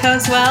hope it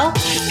goes well.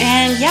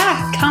 And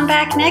yeah, come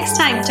back next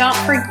time. Don't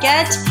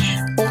forget,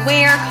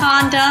 wear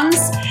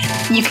condoms.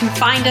 You can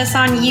find us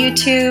on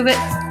YouTube,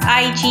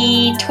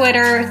 IG,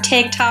 Twitter,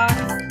 TikTok.